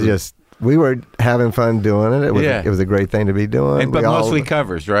 No, it was just we were having fun doing it. It was a great thing to be doing. But mostly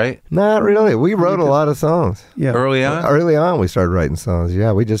covers, right? Not really. We wrote a lot of songs. Yeah. Early on. Early on, we started writing songs.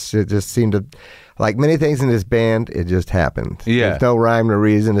 Yeah, it just seemed to. Like many things in this band, it just happened. Yeah. There's no rhyme or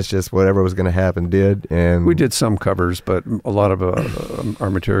reason. It's just whatever was going to happen did. And we did some covers, but a lot of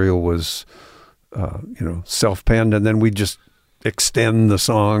our material was, self-penned, and then we just extend the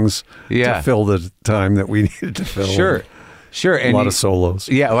songs to fill the time that we needed to fill. Sure. And a lot of solos.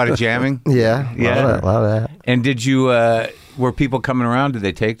 Yeah, a lot of jamming. Yeah. A lot of that. And did you, were people coming around? Did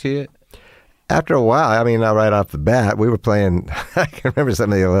they take to you? After a while, I mean, right off the bat, we were playing, I can remember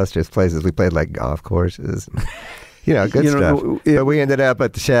some of the illustrious places. We played like golf courses, good stuff. But we ended up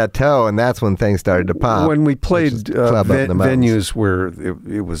at the Chateau, and that's when things started to pop. When we played venues where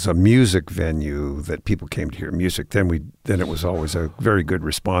it was a music venue that people came to hear music, then it was always a very good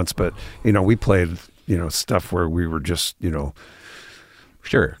response. But, we played, stuff where we were just,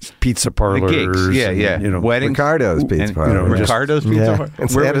 sure, pizza parlors. The gigs. Yeah. Weddings. Ricardo's Pizza Parlor. Ricardo's Pizza Parlor. In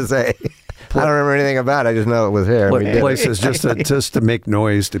San Jose. don't remember anything about it. I just know it was here. Places just to make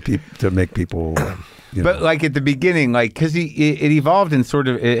noise to make people. But like at the beginning, like because it evolved and sort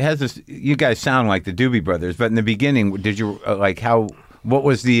of it has this. You guys sound like the Doobie Brothers, but in the beginning, did you like how? What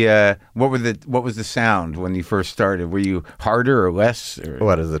was the sound when you first started? Were you harder or less? Or?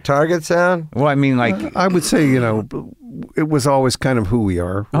 What is the Target sound? Well, I mean, like I would say, it was always kind of who we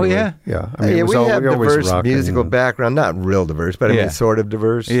are. Really. Oh yeah, yeah. I mean, we have diverse musical background, not real diverse, but I mean, sort of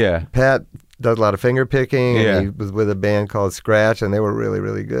diverse. Yeah, Pat does a lot of finger picking. Yeah, and he was with a band called Scratch, and they were really,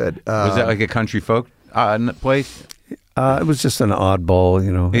 really good. Was that like a country folk place? It was just an oddball,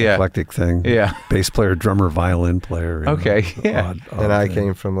 eclectic thing. Yeah, bass player, drummer, violin player. Okay, yeah. And I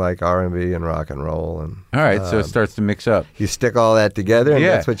came from like R&B and rock and roll, and all right, so it starts to mix up. You stick all that together, and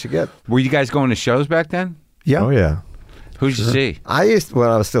that's what you get. Were you guys going to shows back then? Yeah. Oh yeah. Who'd you see? I used when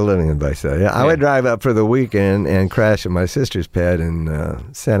I was still living in Visalia. I would drive up for the weekend and crash at my sister's pad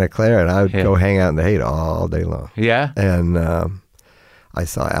in Santa Clara, and I would go hang out in the Haight all day long. Yeah. And I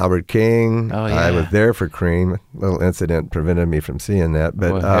saw Albert King. Oh, yeah. I was there for Cream. A little incident prevented me from seeing that.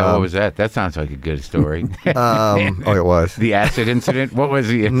 But what was that? That sounds like a good story. It was. The acid incident? What was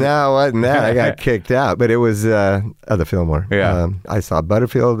the... No, it wasn't that. I got kicked out. But it was the Fillmore. Yeah. I saw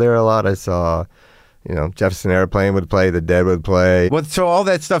Butterfield there a lot. I saw... Jefferson Airplane would play, The Dead would play. Well, so all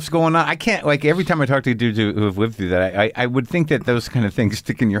that stuff's going on. I can't, every time I talk to dudes who have lived through that, I would think that those kind of things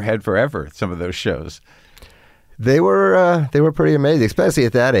stick in your head forever, some of those shows. They were pretty amazing, especially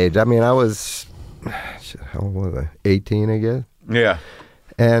at that age. I mean, I was, how old was I? 18, I guess. Yeah.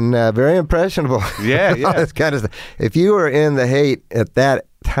 And very impressionable. Yeah, yeah. This kind of stuff. If you were in the Haight at that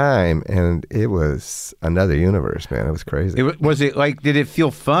time, and it was another universe, man. It was crazy. Did it feel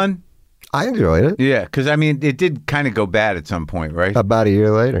fun? I enjoyed it. Yeah, because, I mean, it did kind of go bad at some point, right? About a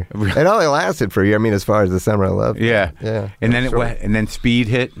year later. It only lasted for a year, I mean, as far as the Summer of Love. Yeah. Yeah. And then Speed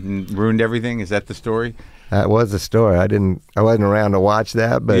hit and ruined everything? Is that the story? That was the story. I wasn't around to watch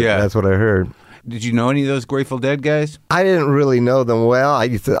that, but that's what I heard. Did you know any of those Grateful Dead guys? I didn't really know them well.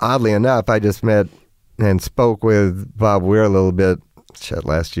 Oddly enough, I just met and spoke with Bob Weir a little bit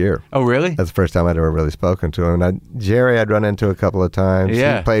last year. Oh, really? That's the first time I'd ever really spoken to him. Jerry I'd run into a couple of times.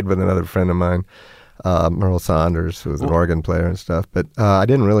 Yeah. He played with another friend of mine, Merle Saunders, who was an organ player and stuff. But I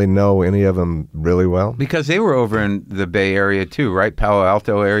didn't really know any of them really well. Because they were over in the Bay Area too, right? Palo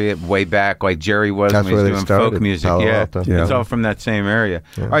Alto area, way back, like Jerry was when he was doing folk music. Palo Alto. Yeah, it's all from that same area.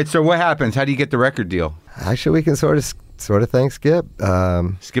 Yeah. All right, so what happens? How do you get the record deal? Actually, we can sort of thank Skip.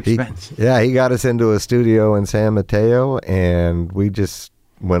 Skip Spence. Yeah, he got us into a studio in San Mateo, and we just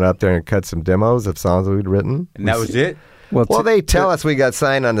went up there and cut some demos of songs we'd written. And that was it? Well, they tell us we got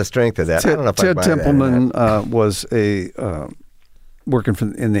signed on the strength of that. I don't know if Ted Templeman was working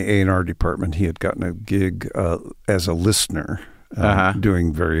in the A&R department. He had gotten a gig as a listener,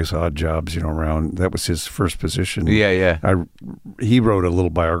 doing various odd jobs, around. That was his first position. Yeah. He wrote a little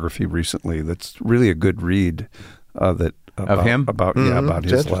biography recently that's really a good read of him about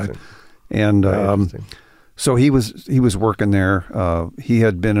his life. And so he was working there. He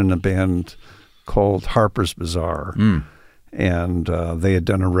had been in a band called Harper's Bazaar. And they had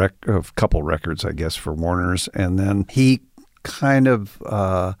done a couple records, I guess, for Warner's. And then he kind of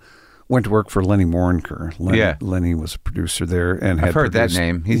went to work for Lenny Waronker. Lenny was a producer there. And I've heard that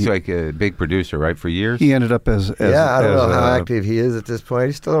name. He's like a big producer, right, for years? He ended up as I don't know how active he is at this point.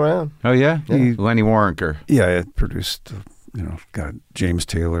 He's still around. Oh, yeah? Lenny Waronker. Yeah, it produced, got James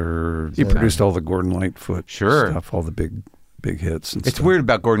Taylor. He produced all the Gordon Lightfoot stuff, all the big hits. And it's stuff. Weird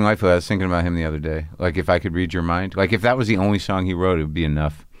about Gordon Lightfoot. I was thinking about him the other day. Like, if I could read your mind. Like, if that was the only song he wrote, it would be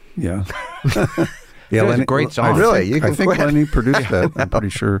enough. Yeah. Yeah, Lenny, a great song. I think Lenny produced that. I'm pretty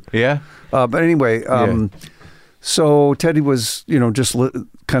sure. Yeah. But anyway, so Teddy was, just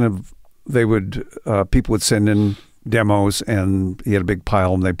kind of, they would, people would send in demos, and he had a big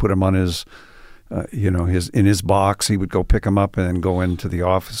pile, and they put them on his, in his box. He would go pick them up and then go into the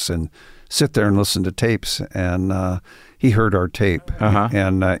office and sit there and listen to tapes. And he heard our tape.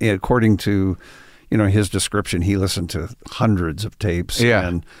 And according to, his description, he listened to hundreds of tapes. Yeah.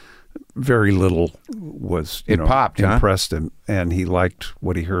 And very little was impressed him, and he liked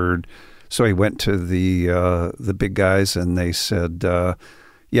what he heard. So he went to the big guys, and they said,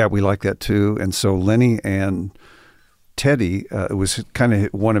 "Yeah, we like that too." And so Lenny and Teddy, it was kind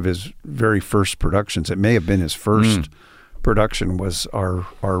of one of his very first productions. It may have been his first production. Was our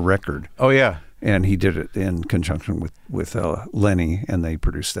record. Oh yeah. And he did it in conjunction with Lenny, and they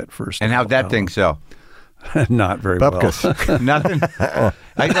produced that first. And how'd that thing sell? Not very well. Nothing.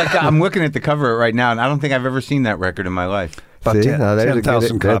 I'm looking at the cover right now, and I don't think I've ever seen that record in my life. About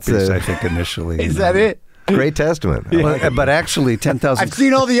 10,000 copies, I think, initially. Is that it? great testament. But actually, 10,000. I've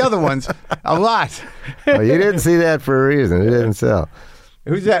seen all the other ones a lot. Well, you didn't see that for a reason. It didn't sell.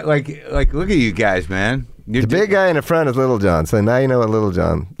 Who's that? Like, look at you guys, man. The big guy in the front is Little John. So now you know what Little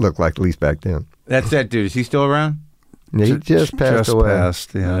John looked like, at least back then. That's that dude. Is he still around? Yeah, he just passed away.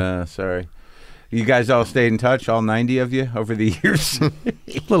 Yeah. Sorry. You guys all stayed in touch, all 90 of you, over the years? A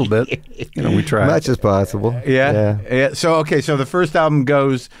little bit. We try. Much as possible. Yeah. So the first album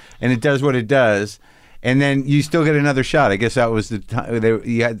goes, and it does what it does, and then you still get another shot. I guess that was the time.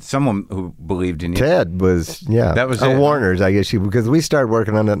 You had someone who believed in you. Ted was, that was it. Warner's, I guess, because we started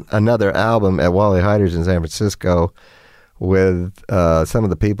working on another album at Wally Heider's in San Francisco with some of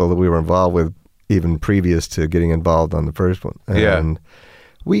the people that we were involved with even previous to getting involved on the first one. And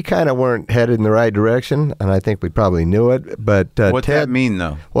we kind of weren't headed in the right direction, and I think we probably knew it. But what's that mean,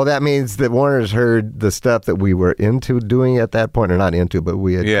 though? Well, that means that Warner's heard the stuff that we were into doing at that point, or not into, but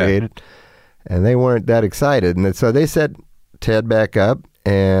we had created, and they weren't that excited. And so they set Ted back up,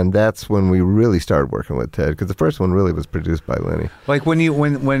 and that's when we really started working with Ted, because the first one really was produced by Lenny. Like when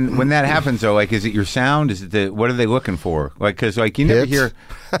that happens, though, like, is it your sound? Is it what are they looking for? Like, because you never hear.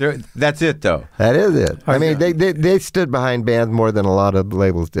 That's it, though. That is it. I mean, they stood behind bands more than a lot of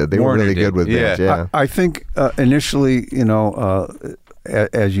labels did. They were really good with bands. Yeah. I think initially,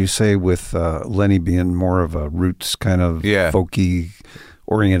 as you say, with Lenny being more of a roots kind of folky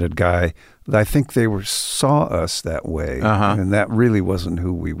oriented guy, I think they saw us that way, and that really wasn't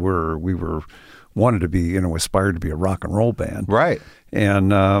who we were. We wanted to be, aspired to be a rock and roll band, right?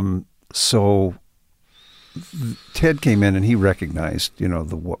 And so Ted came in and he recognized,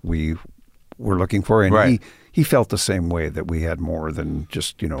 what we were looking for, and he felt the same way, that we had more than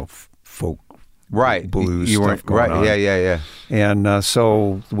just folk, blues stuff going on. Yeah. And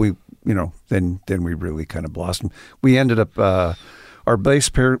so we, then we really kind of blossomed. We ended up. Our bass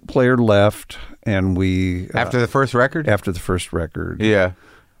player left, and we after the first record. After the first record, yeah,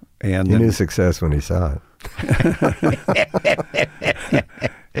 and he knew success when he saw it.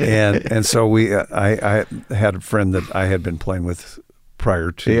 and so I had a friend that I had been playing with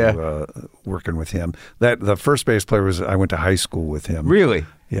prior to working with him. That the first bass player I went to high school with him. Really?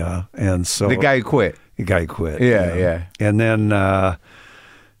 Yeah, and so the guy who quit. Yeah. And then.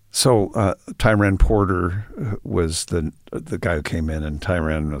 So Tyran Porter was the guy who came in, and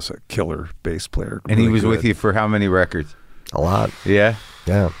Tyran was a killer bass player. And he was with you for how many records? A lot. Yeah?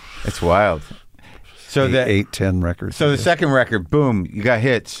 Yeah. It's wild. So 8-10 records. So the second record, boom, you got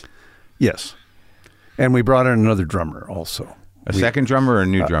hits. Yes. And we brought in another drummer also. A second drummer or a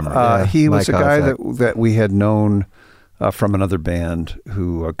new drummer? He was a guy that we had known from another band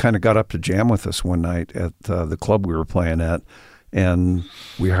who kind of got up to jam with us one night at the club we were playing at. And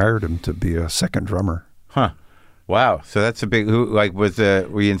we hired him to be a second drummer. Huh. Wow. So that's a big,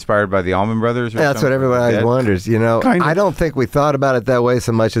 were you inspired by the Allman Brothers? That's what everybody wonders. I don't think we thought about it that way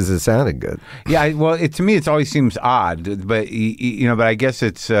so much as it sounded good. Yeah. Well, to me, it always seems odd, but but I guess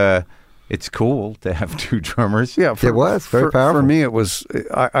it's cool to have two drummers. Yeah. It was very powerful. For me, it was,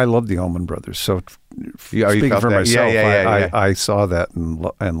 I love the Allman Brothers. So speaking for myself, I saw that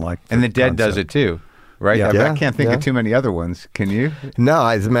and liked it. And the Dead does it too. Right? Yeah. I can't think of too many other ones. Can you? No,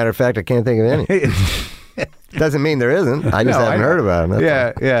 as a matter of fact, I can't think of any. Doesn't mean there isn't. I just haven't heard about them.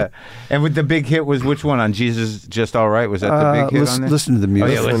 Yeah. And with the big hit was which one on Jesus Just All Right? Was that the big hit on there? Listen to the music.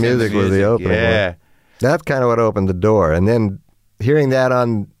 Listen to the music was the opening one. That's kind of what opened the door. And then hearing that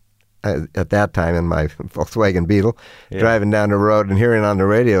on, at that time in my Volkswagen Beetle, driving down the road and hearing it on the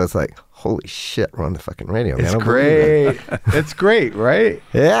radio, it's like, holy shit, we're on the fucking radio, man. It's great. It's great, right?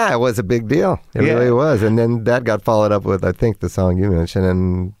 Yeah, it was a big deal. It really was. And then that got followed up with, I think, the song you mentioned,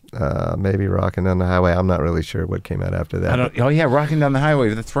 and maybe Rockin' Down the Highway. I'm not really sure what came out after that. Rockin' Down the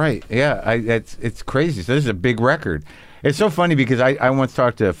Highway. That's right. Yeah, it's crazy. So this is a big record. It's so funny because I once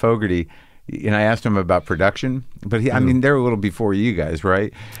talked to Fogerty, and I asked him about production, but I mean, they're a little before you guys,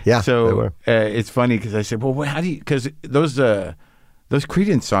 right? Yeah, so they were. It's funny because I said, well, how do you, because those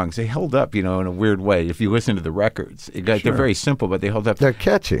Creedence songs, they held up, in a weird way. If you listen to the records, they're very simple, but they hold up. They're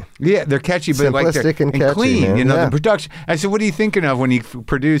catchy. Yeah, they're catchy, but simplistic and catchy, clean. The production. I said, what are you thinking of when you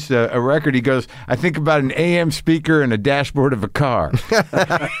produce a record? He goes, I think about an AM speaker and a dashboard of a car.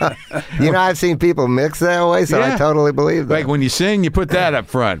 I've seen people mix that way, so I totally believe that. Like when you sing, you put that up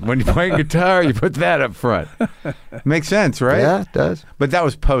front. When you play guitar, you put that up front. Makes sense, right? Yeah, it does. But that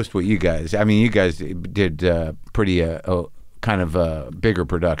was post what you guys. I mean, you guys did pretty. Kind of bigger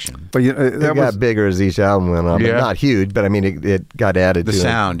production. But it got bigger as each album went on. But not huge, but I mean, it got added to the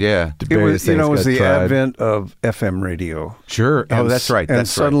sound, It was, it was the advent of FM radio. Sure. And, that's right. And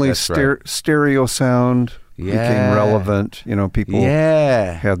suddenly stereo sound became relevant. You know, people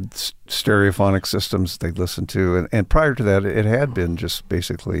had stereophonic systems they'd listen to. And prior to that, it had been just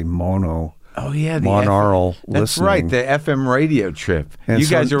basically mono. Oh yeah, monaural listening. That's right, the FM radio trip. And you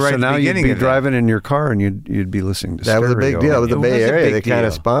guys are right. So now you'd be driving in your car and you'd be listening to stereo. That was a big deal. It was the Bay Area. They kind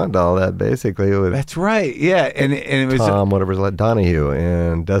of spawned all that basically. That's right. Yeah, and it was Tom, whatever's like Donahue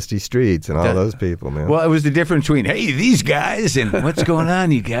and Dusty Streets and all those people, man. Well, it was the difference between these guys and what's going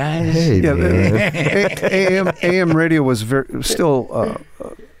on, you guys. Hey, man. AM radio was still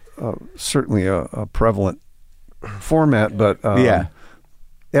certainly a prevalent format, but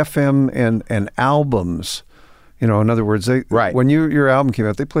FM and albums, you know, in other words, when your album came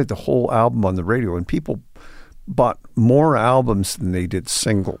out, they played the whole album on the radio, and people bought more albums than they did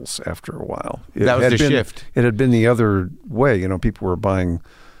singles after a while. That was the shift. It had been the other way. You know, people were buying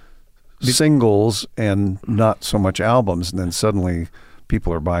singles and not so much albums, and then suddenly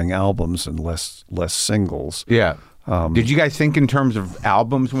people are buying albums and less singles. Yeah. Did you guys think in terms of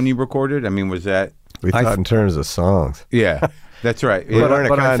albums when you recorded? I mean, was that... We thought in terms of songs. Yeah. That's right.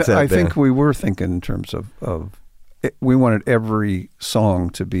 But I think we were thinking in terms of we wanted every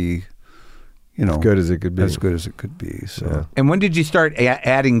song to be, you know, as good as it could be. As good as it could be. So. Yeah. And when did you start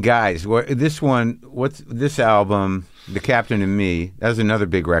adding guys? This album, The Captain and Me, that was another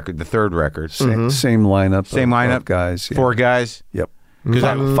big record, the third record. Same lineup. Same lineup? Of guys. Yeah. 4 guys? Yep.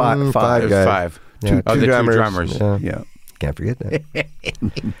 Five guys. 5. Yeah. Two drummers. Yeah. Can't forget that.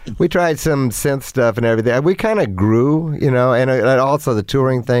 We tried some synth stuff and everything. We kind of grew, you know, and also the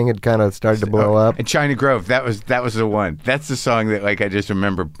touring thing had kind of started to blow up. And China Grove, that was the one. That's the song that I just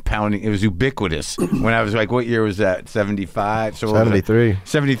remember pounding. It was ubiquitous when I was like, what year was that? 75? So 73.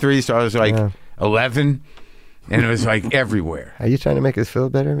 73. So I was like 11. And it was like everywhere. Are you trying to make us feel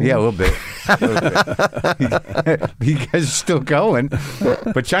better? Man? Yeah, a little bit. You guys are still going.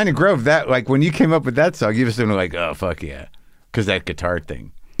 But China Grove, that when you came up with that song, you just were like, oh, fuck yeah. Because that guitar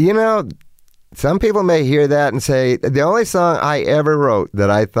thing. You know, some people may hear that and say, the only song I ever wrote that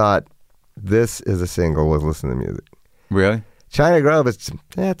I thought this is a single was Listen to Music. Really? China Grove, it's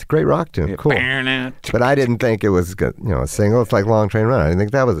a great rock tune. Cool. But I didn't think it was a single. It's like Long Train Run. I didn't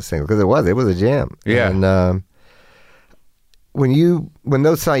think that was a single because it was a jam. Yeah. And when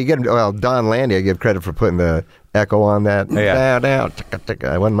those songs, you get them, Don Landy, I give credit for putting the echo on that. Yeah. Down,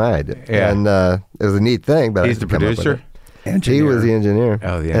 it wasn't my idea. Yeah. And it was a neat thing. But he's the producer? He was the engineer.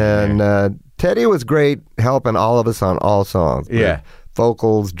 Oh, the engineer. And Teddy was great helping all of us on all songs. Yeah.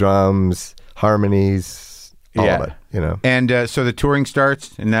 Vocals, drums, harmonies, all of it, you know. And so the touring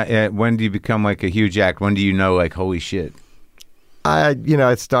starts, and when do you become like a huge act? When do you know, like, holy shit?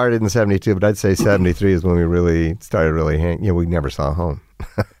 It started in 72, but I'd say 73 is when we really started hanging. We never saw home.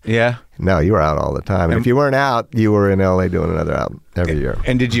 Yeah? No, you were out all the time. And if you weren't out, you were in L.A. doing another album every year.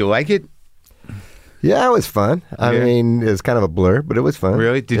 And did you like it? Yeah, it was fun. I mean, it was kind of a blur, but it was fun.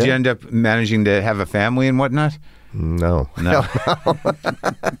 Really? Did you end up managing to have a family and whatnot? No. No.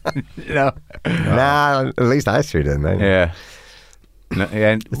 No. Nah, at least I sure didn't. Yeah. No,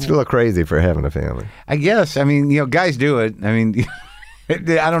 and it's a little crazy for having a family. I guess. I mean, guys do it. I mean, I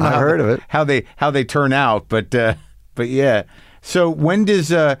don't know. I've heard of it. How they turn out, but yeah. So when does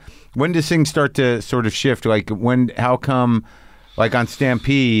things start to sort of shift? Like how come, like on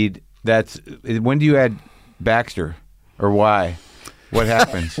Stampede, when do you add Baxter, or why? What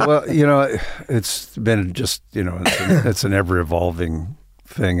happens? Well, it's been just it's an ever evolving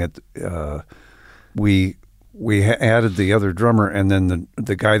thing. We added the other drummer, and then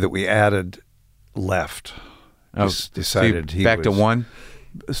the guy that we added left. Decided so back to one.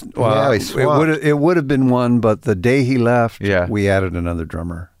 Well, it would have been one, but the day he left, we added another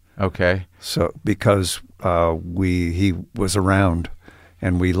drummer. Okay. So because he was around,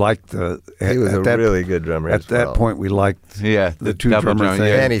 and we liked he was really good drummer. At that point, we liked the two drummer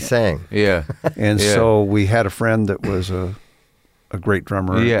thing, and he sang. Yeah. And so we had a friend that was a great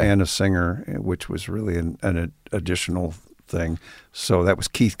drummer and a singer, which was really an additional thing. So that was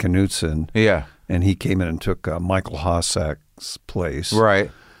Keith Knutson. Yeah. And he came in and took Michael Hossack's place. Right.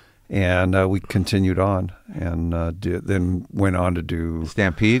 And we continued on and then went on to do...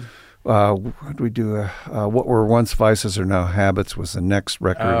 Stampede? What did we do? What Were Once Vices Are Now Habits was the next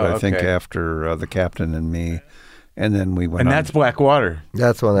record, I think, after The Captain and Me. And then we went on. And that's Blackwater.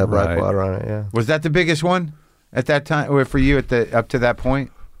 That's one that had Blackwater on it, yeah. Was that the biggest one at that time, or for you up to that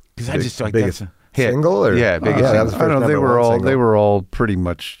point? Because I just like biggest that's a hit. Single, or biggest single. That was the first they were all pretty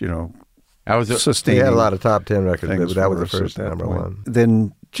much sustaining. He had a lot of top 10 records, but that was the first number one.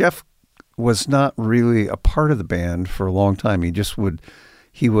 Then Jeff was not really a part of the band for a long time.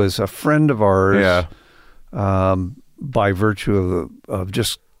 He was a friend of ours, by virtue of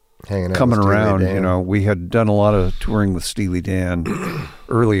just coming around. You know, we had done a lot of touring with Steely Dan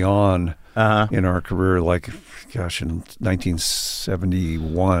early on in our career, like, gosh, in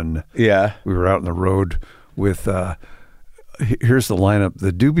 1971. Yeah. We were out on the road with, here's the lineup.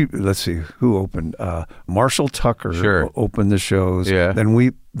 The Doobie, let's see, who opened? Marshall Tucker opened the shows. Yeah.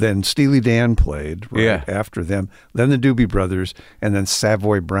 Then Steely Dan played after them. Then the Doobie Brothers, and then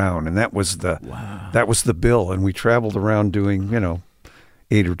Savoy Brown. And that was the bill. And we traveled around doing,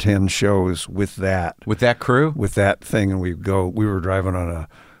 8 or 10 shows with that. With that crew? With that thing. And we were driving on a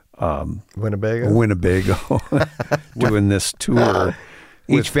Winnebago doing this tour.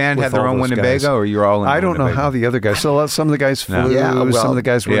 Each band had their own Winnebago, or you're all in I don't know how the other guys. So some of the guys flew. Some of the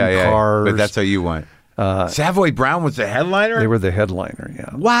guys were in cars. But that's how you went. Savoy Brown was the headliner? They were the headliner,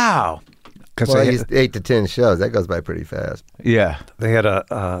 yeah. Wow. Well, they had 8 to 10 shows. That goes by pretty fast. Yeah. They had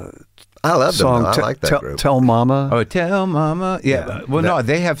a I love song, them. I like that group. Tell Mama. Oh, Tell Mama. Yeah. No,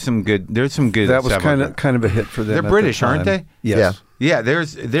 they have some good. There's some good. That was kind of a hit for them. They're British, aren't they? Yes. Yeah.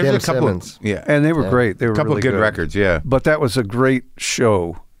 There's Tim a couple. Simmons. And they were great. They were a couple really good records. Yeah. But that was a great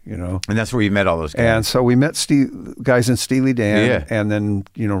show. And that's where you met all those guys. And so we met guys in Steely Dan, and then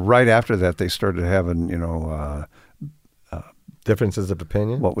right after that they started having differences of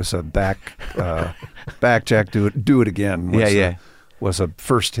opinion. What was a back Jack do it again? Was a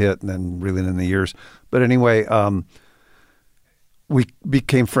first hit, and then Reeling in the Years. But anyway, we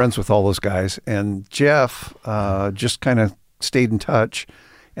became friends with all those guys, and Jeff just kind of stayed in touch,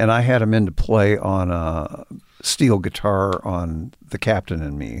 and I had him in to play on a steel guitar on The Captain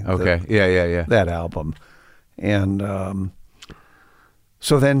and Me. Okay. That album. And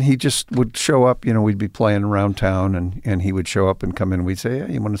so then he just would show up, we'd be playing around town, and he would show up and come in, and we'd say,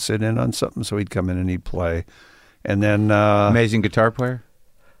 you want to sit in on something? So he'd come in and he'd play. And then... amazing guitar player?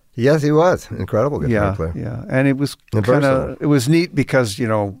 Yes, he was. Incredible guitar player. Yeah, and it was it was neat because,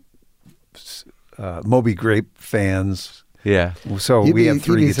 Moby Grape fans... Yeah. So we had 3 guitar players.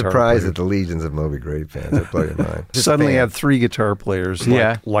 You'd be surprised at the legions of Moby Grape fans. That blow your mind. Suddenly had 3 guitar players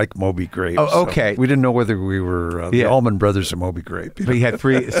like Moby Grape. Oh, okay. So we didn't know whether we were the Allman Brothers or Moby Grape. But you had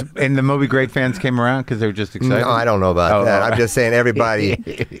 3, and the Moby Grape fans came around because they were just excited? No, I don't know about that. I'm just saying everybody,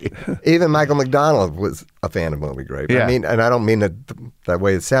 even Michael McDonald was a fan of Moby Grape. Yeah. I mean, and I don't mean that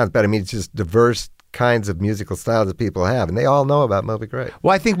way it sounds, but I mean, it's just diverse kinds of musical styles that people have, and they all know about Moby Grape.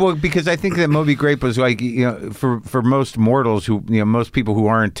 Well, because I think that Moby Grape was like, for most mortals who, most people who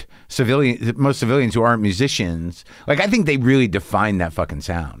aren't most civilians who aren't musicians, like I think they really defined that fucking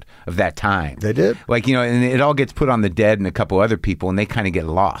sound of that time. They did. Like, and it all gets put on the Dead and a couple other people, and they kind of get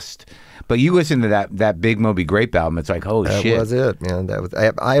lost. But you listen to that big Moby Grape album, it's like, holy shit. That was it, man. That was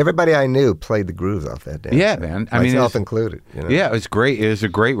everybody I knew played the grooves off that damn Yeah, thing. man. Myself included. Yeah, it was great. It was a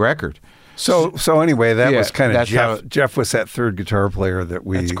great record. So anyway, that was kind of Jeff. Jeff was that 3rd guitar player that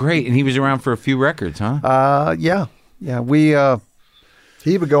we... That's great. And he was around for a few records, huh? Yeah. We...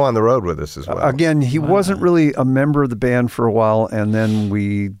 he would go on the road with us as well. Again, he wasn't really a member of the band for a while, and then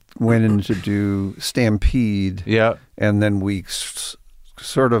we went in to do Stampede. Yeah. And then we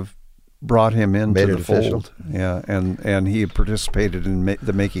sort of brought him into the fold. Official. Yeah, and he participated in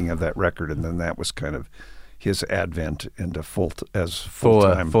the making of that record, and then that was kind of his advent into full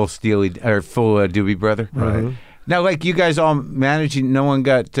Steely or full Doobie Brother. Right. Mm-hmm. Now, like you guys all managed, no one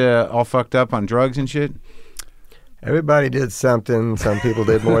got all fucked up on drugs and shit? Everybody did something. Some people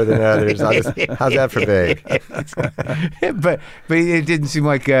did more than others. How's that for vague? but it didn't seem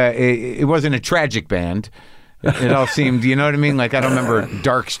like it wasn't a tragic band. It all seemed, you know what I mean? Like I don't remember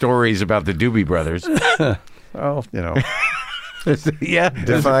dark stories about the Doobie Brothers. Well, yeah.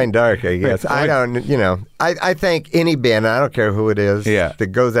 Define dark, I guess. I don't, I think any band, I don't care who it is,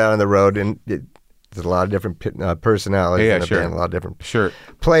 that goes out on the road, and there's a lot of different personalities in a band, a lot of different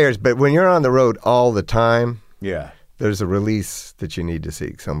players. But when you're on the road all the time, there's a release that you need to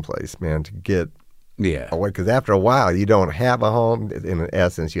seek someplace, man, to get away. Because after a while, you don't have a home. In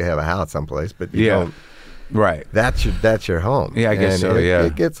essence, you have a house someplace, but you don't. Right. That's your home. Yeah, I guess so,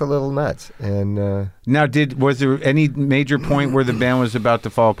 It gets a little nuts. And now, was there any major point where the band was about to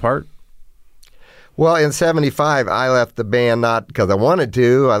fall apart? Well, in 75, I left the band not because I wanted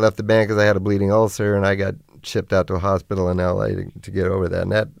to. I left the band because I had a bleeding ulcer, and I got shipped out to a hospital in L.A. to get over that.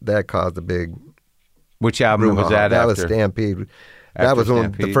 And that caused a big... Which album was that after? That was Stampede. That was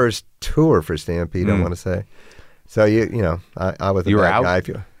the first tour for Stampede, I want to say. So, I was a bad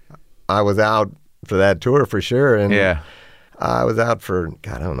guy. I was out for that tour for sure, and I was out for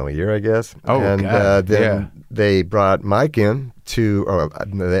I don't know, a year, I guess. Then they brought Mike in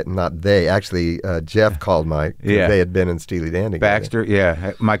Jeff called Mike. They had been in Steely Dan together.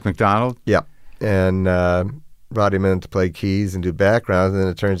 Baxter, Mike McDonald. Yeah, and brought him in to play keys and do backgrounds, and then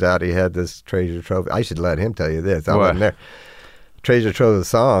it turns out he had this treasure trove. I should let him tell you this. I wasn't there. Treasure trove of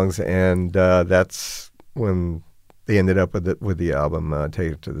songs, and that's when they ended up with the album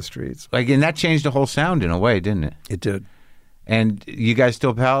Take It to the Streets. And that changed the whole sound in a way, didn't it? It did. And you guys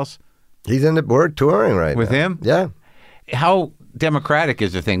still pals? We're touring right with now. Him? Yeah. How democratic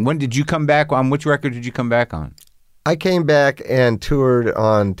is the thing? When did you come back on? Which record did you come back on? I came back and toured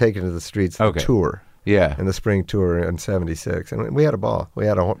on Take It to the Streets tour. Yeah. In the spring tour in '76, and we had a ball. We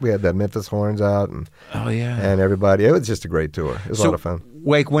had the Memphis Horns out, and and everybody. It was just a great tour. It was a lot of fun.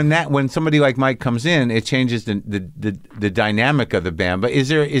 When somebody like Mike comes in, it changes the dynamic of the band. But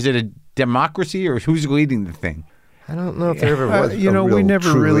is it a democracy, or who's leading the thing? I don't know if there ever was. We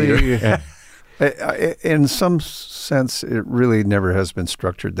never really. In some sense, it really never has been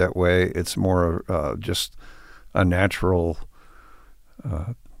structured that way. It's more just a natural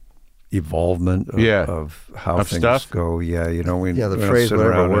evolvement of how things go. Yeah, the phrase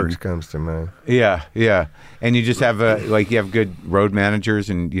 "whatever works" comes to mind. Yeah, and you just have you have good road managers,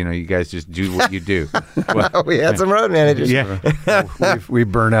 and you guys just do what you do. We had some road managers. Yeah, we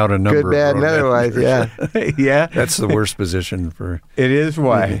burn out a number. Good, bad, and otherwise. Yeah, yeah. That's the worst position for. It is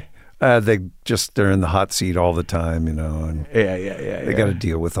why. They're in the hot seat all the time, and they got to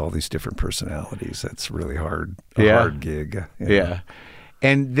deal with all these different personalities. That's really hard. Hard gig. Yeah.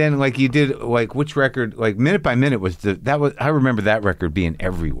 And then, you did, which record? Minute by Minute I remember that record being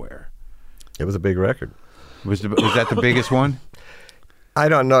everywhere. It was a big record. Was that the biggest one? I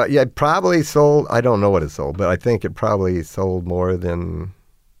don't know. Yeah, it probably sold. I don't know what it sold, but I think it probably sold more than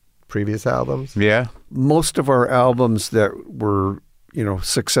previous albums. Yeah. Most of our albums that were,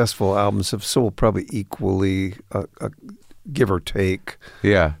 successful albums have sold probably equally, give or take,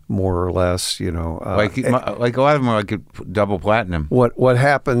 more or less, a lot of them are double platinum. What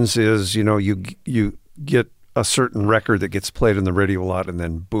happens is, you get a certain record that gets played on the radio a lot, and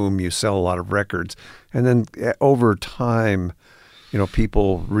then boom, you sell a lot of records, and then over time,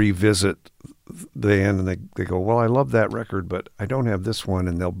 people revisit the band and they go, well, I love that record, but I don't have this one,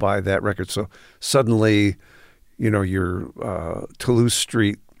 and they'll buy that record. So suddenly, your Toulouse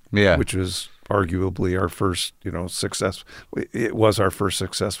Street, which was arguably our first, success. It was our first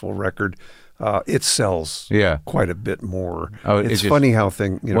successful record. It sells quite a bit more. Oh, it's funny how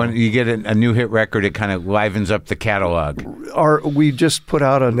when you get a new hit record, it kind of livens up the catalog. We just put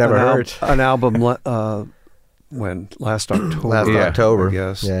out an album last October. Last October, I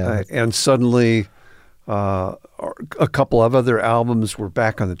guess. Yeah. And suddenly, a couple of other albums were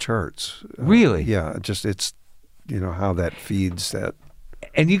back on the charts. Really? Yeah. It's how that feeds that.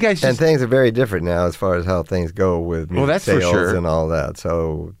 And you guys and things are very different now as far as how things go with music sales for sure. and all that.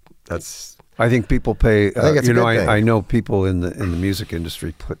 So that's. I think people pay. I think it's a good thing. I know people in the music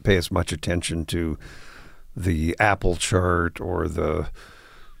industry pay as much attention to the Apple chart or the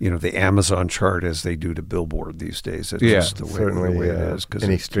Amazon chart as they do to Billboard these days. It's just the way it is.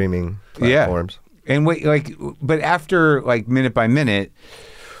 Any streaming platforms. And but after Minute by Minute.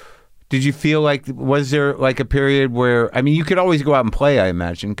 Did you feel was there a period where, you could always go out and play, I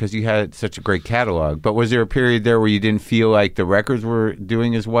imagine, because you had such a great catalog, but was there a period there where you didn't feel like the records were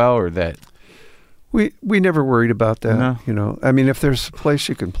doing as well, or that? We never worried about that, No. If there's a place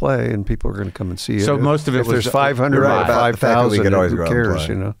you can play and people are going to come and see it. So most of it if there's 500 or 5,000, who cares,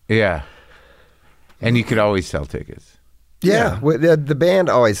 Yeah. And you could always sell tickets. Yeah. The band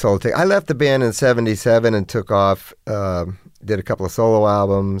always sold tickets. I left the band in '77 and took off, did a couple of solo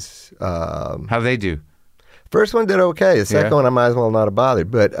albums. How'd they do? First one did okay. The second one I might as well not have bothered.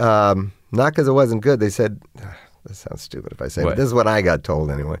 But not because it wasn't good. They said, this sounds stupid if I say it, but this is what I got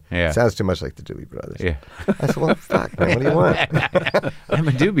told anyway. Yeah. It sounds too much like the Doobie Brothers. Yeah. I said, well, fuck, man, what do you want? I'm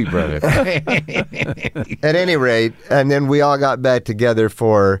a Doobie Brother. At any rate, and then we all got back together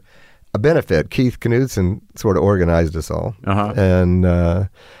for a benefit. Keith Knudsen sort of organized us all. Uh-huh. And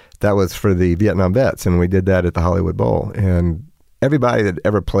that was for the Vietnam vets, and we did that at the Hollywood Bowl. And everybody that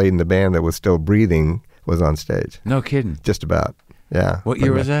ever played in the band that was still breathing was on stage. No kidding. Just about, yeah. What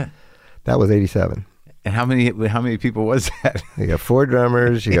year was that? That was '87. And how many people was that? You got 4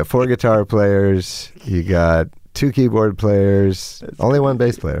 drummers, you got 4 guitar players, you got 2 keyboard players, only 1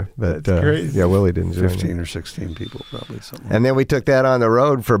 bass player. But yeah, Willie didn't join. 15 or 16 people, probably something. And then we took that on the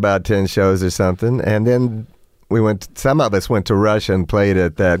road for about 10 shows or something, and then some of us went to Russia and played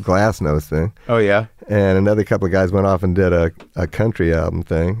at that Glassnose thing. Oh, yeah? And another couple of guys went off and did a country album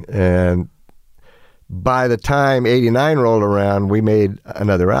thing. And by the time '89 rolled around, we made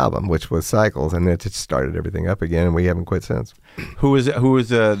another album, which was Cycles, and it just started everything up again, and we haven't quit since. Who was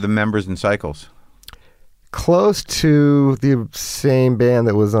the members in Cycles? close to the same band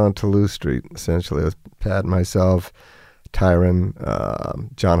that was on Toulouse Street, essentially. It was Pat and myself, Tyron,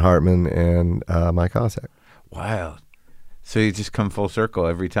 John Hartman, and Mike Hossack. Wow. So you just come full circle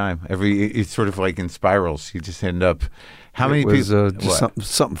every time. It's sort of like in spirals. You just end up. How many people? Just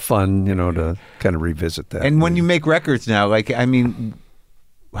something fun, to kind of revisit that. And when you make records now, what's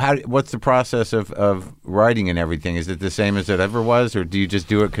the process of writing and everything? Is it the same as it ever was, or do you just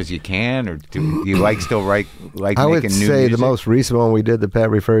do it because you can, or do you still write like I making would new say music? The most recent one we did that Pat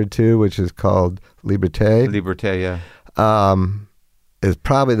referred to, which is called Liberté. Liberté, yeah. Is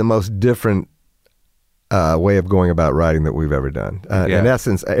probably the most different way of going about writing that we've ever done. In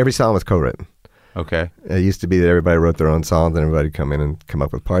essence, every song was co-written. Okay. It used to be that everybody wrote their own songs and everybody come in and come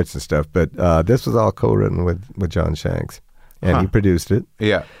up with parts and stuff. But this was all co-written with John Shanks, and he produced it.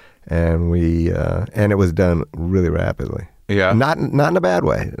 Yeah. And we and it was done really rapidly. Yeah. Not in a bad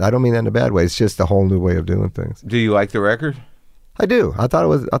way. I don't mean that in a bad way. It's just a whole new way of doing things. Do you like the record? I do. I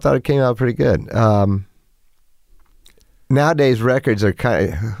thought it came out pretty good. Nowadays, records are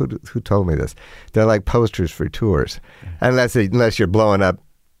kind of, who told me this? They're like posters for tours, unless you're blowing up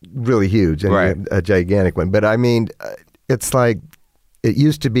really huge and right. a gigantic one. But I mean, it's like it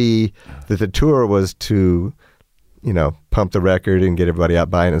used to be that the tour was to, pump the record and get everybody out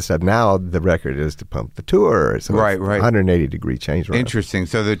buying it and stuff. Now the record is to pump the tour. So right. 180-degree change around. Interesting.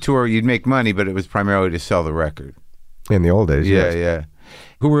 So the tour, you'd make money, but it was primarily to sell the record. In the old days, yeah, yes. Yeah.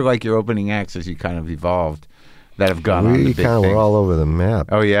 Who were like your opening acts as you kind of evolved? That have gone on. We kind of were all over the map.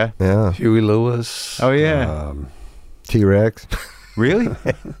 Oh yeah, yeah. Huey Lewis. Oh yeah. T-Rex. Really?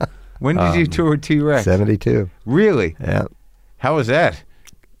 When did you tour with T-Rex? 72. Really? Yeah. How was that?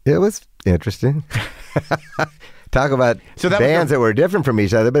 It was interesting. Talk about bands that were different from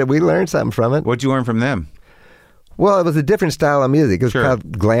each other, but we learned something from it. What'd you learn from them? Well, it was a different style of music. It was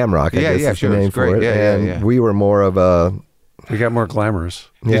called glam rock. I guess is the name for it. And we were more of a. We got more glamorous.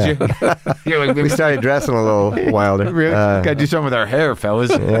 Yeah. Did you? We started dressing a little wilder. Really? Got to do something with our hair, fellas.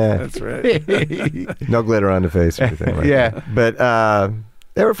 Yeah, that's right. No glitter on the face or anything like that. But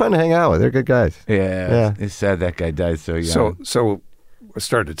they were fun to hang out with. They're good guys. Yeah. It's sad that guy died so young. So I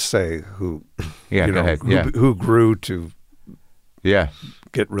started to say who. Yeah, go ahead. Who grew to. Yeah.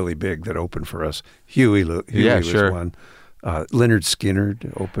 Get really big that opened for us. Huey was one. Leonard Skinner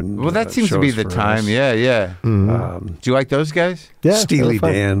opened. Well, that seems to be the time. Us. Yeah. Mm-hmm. Do you like those guys? Yeah. Steely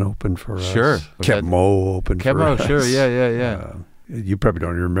Dan opened for us. Sure. Keb Mo opened for us. Sure. Yeah. You probably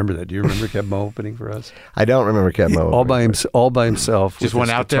don't even remember that. Do you remember Keb Mo opening for us? I don't remember Keb Mo. All by himself. Just with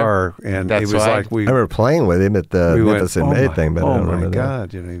went out guitar, there, and it was like I remember playing with him at the Memphis in May thing. But I don't remember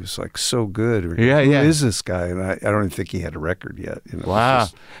God! He was like so good. Who is this guy? And I don't even think he had a record yet. Wow!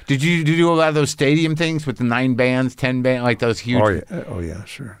 Did you do a lot of those stadium things with the 9 bands, 10 bands, like those huge? Oh yeah,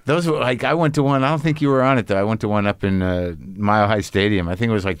 sure. Those were like I went to one. I don't think you were on it though. I went to one up in Mile High Stadium. I think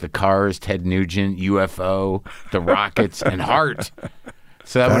it was like the Cars, Ted Nugent, UFO, the Rockets, and Heart.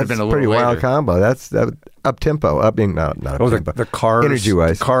 So that would have been a little pretty later. wild combo. That's up tempo. Not up tempo. The Cars.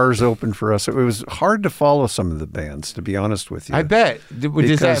 Energy-wise. The Cars opened for us. It was hard to follow some of the bands, to be honest with you. I bet. They were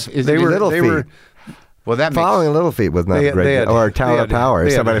Little Feat. Well, that following Little Feat was not great. Or Tower of Power, or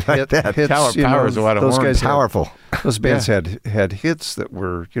somebody like that. Tower of Power is a lot of those guys powerful. Those bands had hits that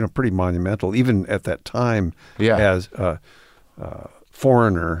were pretty monumental, even at that time. Yeah. As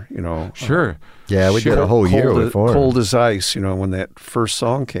Foreigner, Sure. Yeah, we did a whole year with Foreigner. Cold as Ice, when that first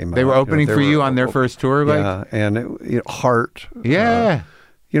song came out. They were opening for you on their first tour, like? Yeah, and Heart. Yeah.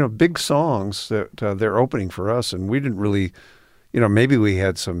 Big songs that they're opening for us, and we didn't really, maybe we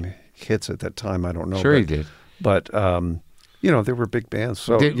had some hits at that time. I don't know. Sure, you did. But there were big bands.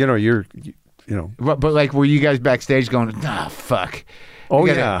 So But like, were you guys backstage going, fuck? Oh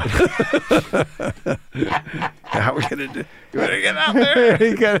yeah. How are we gonna do? You better get out there.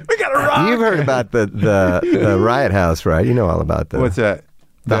 We gotta rock. You've heard about the Riot House, right? You know all about that. What's that?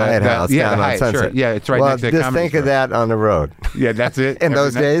 The Hyatt House down on Sunset. Sure. Yeah, it's right next to the just Comedy think Store. of that on the road. Yeah, that's it. In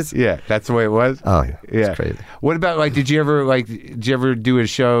those days? Yeah, that's the way it was. Oh yeah, it's crazy. What about did you ever do his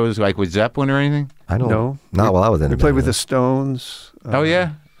shows like with Zeppelin or anything? I don't know. No. Not while I was in. We played with the Stones. Oh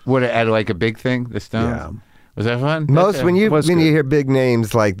yeah, what at like a big thing? The Stones. Yeah. Was that fun? When you hear big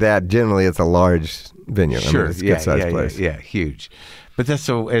names like that, generally it's a large venue. Sure, it's a good sized place. Yeah, huge. But it's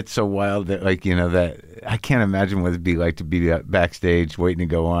so wild that that I can't imagine what it'd be like to be backstage waiting to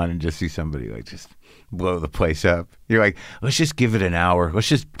go on and just see somebody just blow the place up. You're like, let's just give it an hour. Let's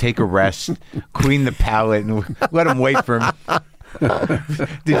just take a rest, clean the palate, and let them wait for him.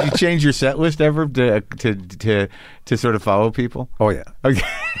 Did you change your set list ever to sort of follow people? Oh yeah. Okay.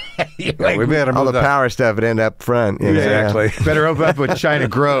 Like, we better all the power stuff would end up front. Exactly. Better open up with China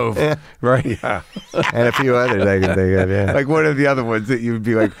Grove, right? Yeah. And a few others I can think of. Yeah. Like what are the other ones that you'd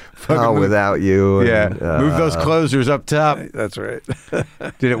be like? Without You. And, move those closers up top. That's right.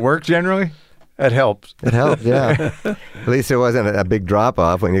 Did it work generally? It helps. It helped, yeah. At least it wasn't a big drop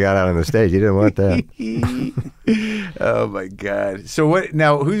off when you got out on the stage. You didn't want that. Oh my God! So what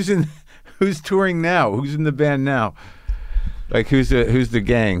now? Who's touring now? Who's in the band now? Like who's the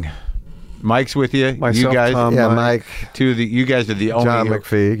gang? Mike's with you. Myself, you guys, Tom, Mike. You guys are the only. John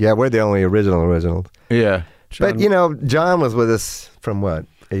McPhee. Yeah, we're the only originals. Yeah, John, but John was with us from what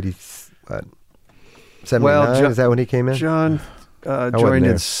 79? Well, is that when he came in? John joined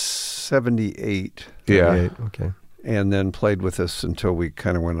in 78. Yeah. Okay. And then played with us until we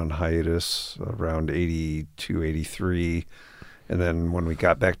kind of went on hiatus around 82, 83. And then when we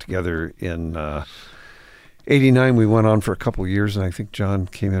got back together in 89, we went on for a couple of years. And I think John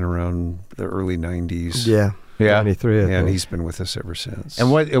came in around the early 90s. Yeah. 93. And he's been with us ever since.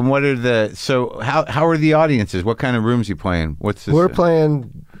 And what are so how are the audiences? What kind of rooms are you playing? What's this? We're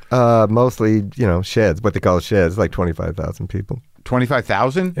playing mostly, sheds, what they call sheds, like 25,000 people.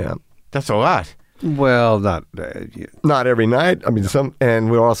 25,000? Yeah. That's a lot. Well, not every night. I mean, and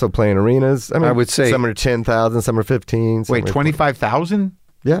we're also playing arenas. I would say some are 10,000, some are 15. Wait, 25,000?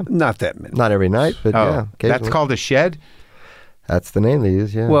 Yeah, not that many. Not every night, but yeah. That's called a shed. That's the name they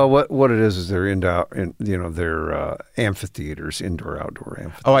use. Yeah. Well, what it is they're they're amphitheaters, indoor-outdoor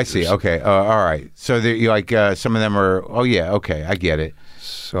amphitheaters. Oh, I see. Okay. All right. So you like some of them are. Oh yeah. Okay, I get it.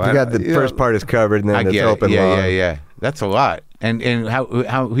 So you got the first part is covered, and then it's open. Yeah. That's a lot. And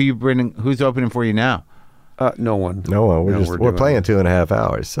who you bringing? Who's opening for you now? No one. We're playing 2.5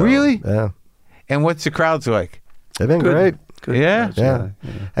 hours. So, really? Yeah. And what's the crowds like? They've been great. Good. Yeah.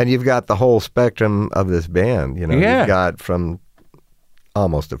 And you've got the whole spectrum of this band. You've got from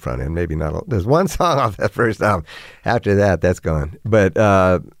almost the front end, maybe not. There's one song off that first album. After that, that's gone. But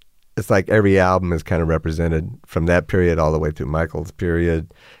it's like every album is kind of represented from that period all the way through Michael's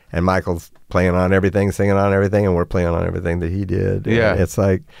period. And Michael's playing on everything, singing on everything, and we're playing on everything that he did. Yeah. And it's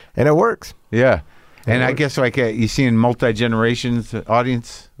like, and it works. Yeah. And I guess like you seeing multi-generations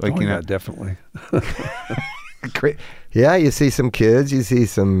audience? Like, definitely. Great. Yeah, you see some kids, you see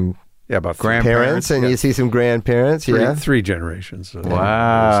some about grandparents, and you see some grandparents. Three generations.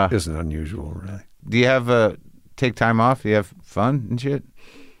 Wow. Isn't unusual, really. Do you have take time off? Do you have fun and shit?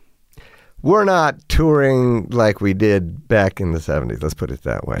 We're not touring like we did back in the 70s. Let's put it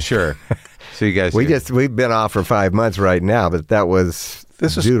that way. Sure. So you guys, we've been off for 5 months right now, but that was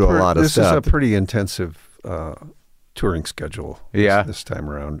due to a lot of stuff. This is a pretty intensive touring schedule. This time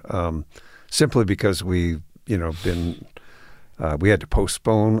around, simply because we've been. We had to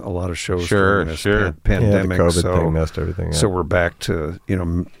postpone a lot of shows during this pandemic. The COVID thing messed everything up. So we're back to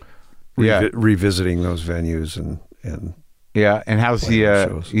revisiting those venues and. Yeah, and how's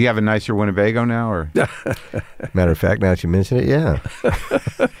the? You have a nicer Winnebago now, or? Matter of fact, now that you mention it, yeah,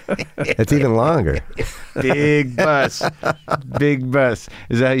 it's even longer. Big bus.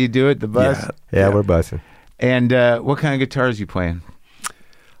 Is that how you do it? The bus? Yeah, we're bussing. And what kind of guitars are you playing?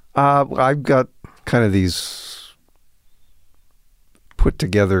 I've got kind of these put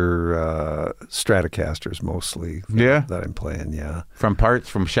together Stratocasters mostly. That I'm playing. Yeah, from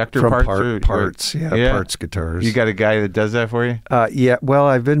Schecter parts. Parts guitars. You got a guy that does that for you? Yeah. Well,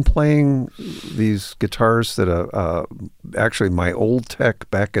 I've been playing these guitars that actually my old tech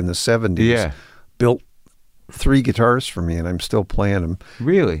back in the 70s built 3 guitars for me, and I'm still playing them.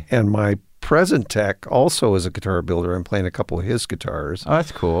 Really? And my present tech also is a guitar builder. I'm playing a couple of his guitars. Oh,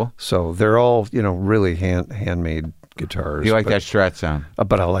 that's cool. So they're all really handmade guitars. You like that Strat sound?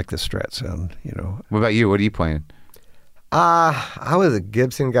 But I like the Strat sound, What about you? What are you playing? I was a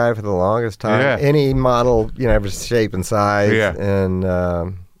Gibson guy for the longest time. Yeah. Any model, every shape and size. Yeah.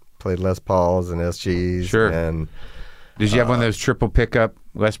 And played Les Pauls and SGs. Sure. And did you have one of those triple pickup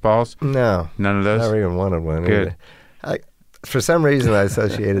Les Pauls? No. None of those? Never even wanted one. Good. For some reason, I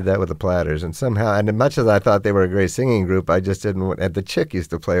associated that with the Platters, and somehow, and as much as I thought they were a great singing group, I just didn't want. And the Chick used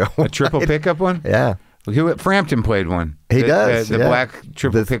to play a triple pickup one. Yeah. Frampton played one. He does. The black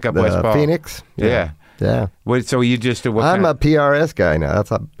triple pickup Les Paul. Phoenix. Yeah. So you just I'm a PRS guy now.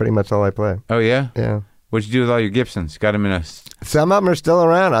 That's pretty much all I play. Oh yeah. Yeah. What'd you do with all your Gibsons? Got them in a. Some of them are still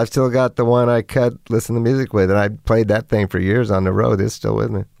around. I've still got the one I listened to music with, and I played that thing for years on the road. It's still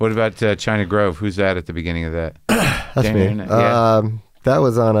with me. What about China Grove? Who's that at the beginning of that? That's me. That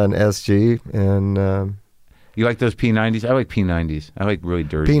was on an SG, and you like those P90s? I like P90s. I like really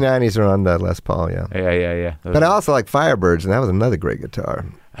dirty. P90s are on the Les Paul, yeah. Yeah. But I also like Firebirds, and that was another great guitar.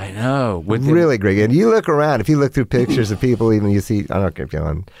 I know. Really great. And you look around, if you look through pictures of people, even you see, I don't care if you're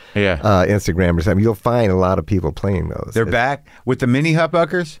on Instagram or something, you'll find a lot of people playing those. They're back with the mini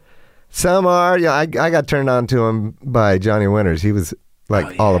humbuckers? Some are. Yeah, I got turned on to them by Johnny Winters. He was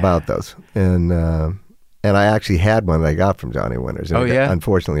all about those. And I actually had one that I got from Johnny Winters. And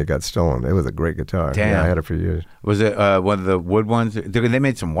unfortunately, it got stolen. It was a great guitar. Damn. Yeah, I had it for years. Was it one of the wood ones? They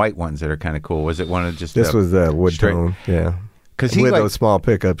made some white ones that are kind of cool. Was it one of just This was the wood tone, yeah. With those small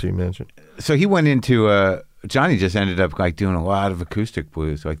pickups you mentioned. So he went into Johnny just ended up doing a lot of acoustic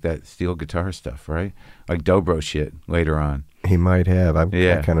blues, like that steel guitar stuff, right? Like dobro shit later on. He might have. I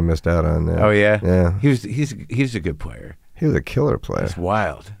kind of missed out on that. Oh yeah, yeah. He's a good player. He was a killer player. It's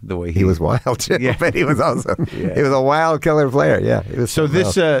wild the way he was wild too. Yeah, but he was also he was a wild killer player. Yeah. So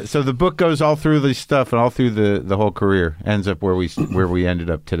the book goes all through this stuff and all through the whole career, ends up where we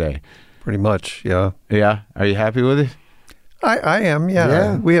ended up today. Pretty much, yeah. Yeah. Are you happy with it? I am.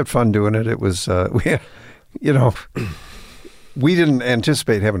 Yeah. We had fun doing it. It was we didn't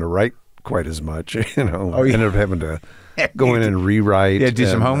anticipate having to write quite as much. We ended up having to go in and rewrite. Yeah, do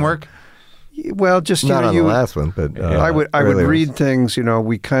some homework. Well, just not on the last one, but I would read things.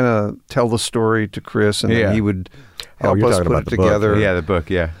 We kind of tell the story to Chris, and then he would help us put it together. Yeah, the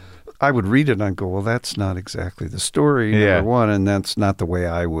book. Yeah, I would read it and I'd go, well, that's not exactly the story. Number one, and that's not the way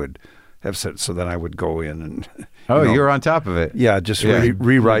I would have said. So then I would go in and you're on top of it. Yeah, just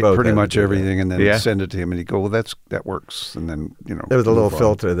rewrite pretty much everything, and then send it to him, and he'd go, well, that works, and then there was a little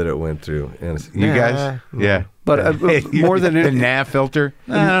filter that it went through, and you guys, yeah. But more than anything, the NAV filter.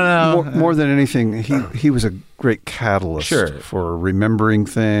 I don't know. More than anything, he was a great catalyst for remembering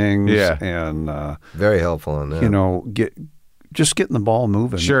things. Yeah. And very helpful on that. Getting the ball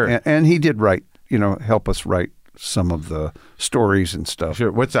moving. Sure. And he did write. Help us write some of the stories and stuff.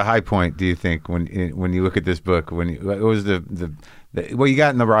 Sure. What's the high point, do you think, when you look at this book? What was the you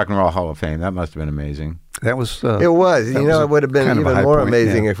got in the Rock and Roll Hall of Fame? That must have been amazing. That was. It was. It would have been even more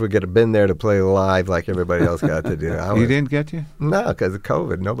amazing if we could have been there to play live like everybody else got to do. You didn't get to? No, because of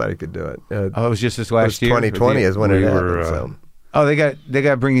COVID, nobody could do it. It was just this last year. 2020 is when it happened. So. Oh, they got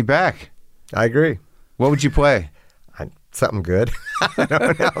to bring you back. I agree. What would you play? Something good. I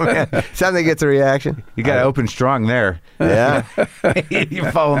don't know, man. Something gets a reaction. You got to open strong there. Yeah.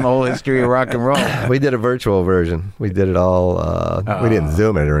 You're following the whole history of rock and roll. We did a virtual version. We did it all. We didn't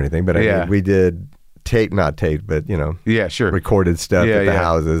Zoom it or anything, but we did not tape, but recorded stuff at the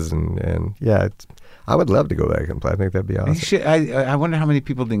houses, and I would love to go back and play. I think that'd be awesome. I wonder how many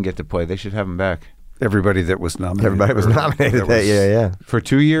people didn't get to play. They should have them back. Everybody that was nominated. Everybody was nominated that year, yeah. For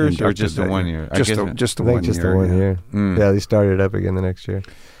 2 years or just the 1 year? Just the 1 year. Just the 1 year. Yeah, they started up again the next year.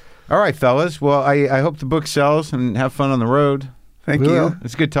 All right, fellas. Well, I hope the book sells and have fun on the road. Thank you.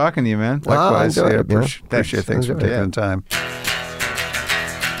 It's good talking to you, man. Likewise. Appreciate it. Thanks for taking the time.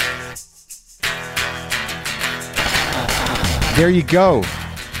 There you go.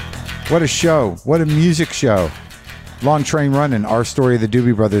 What a show. What a music show. Long Train Running, Our Story of the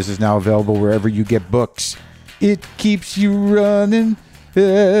Doobie Brothers is now available wherever you get books. It keeps you running.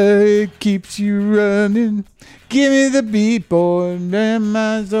 It keeps you running. Give me the beat, boy, and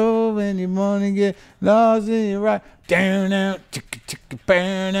my soul when you want to get lost in your right. Down out, chicka chicka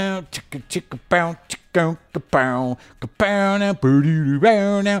bow now, chicka chicka bow, chicka bow, bow now, birdie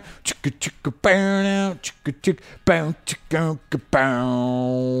bow now, chicka chicka bow now, chicka chicka bow, chicka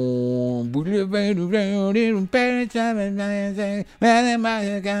bow.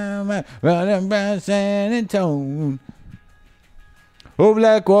 Running by San Antonio. Oh,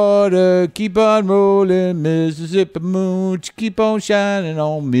 black water, keep on rolling, Mississippi moon, keep on shining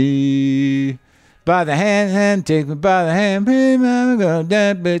on me. By the hand, take me by the hand, hey, mama, go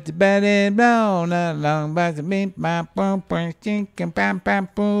down, but the bad and blow, not long, by the beat, my pump, chicken, pam, pam,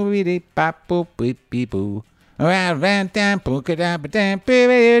 poo, beep, pop, poo, beep, beep, boo. Around, down, poke it up, down,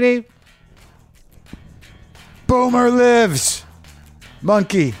 beep, Boomer lives.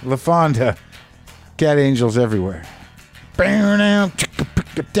 Monkey, LaFonda, cat angels everywhere. Down now, chicka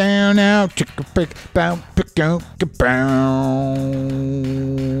pick down now, chicka pick, bow, pick out, bow.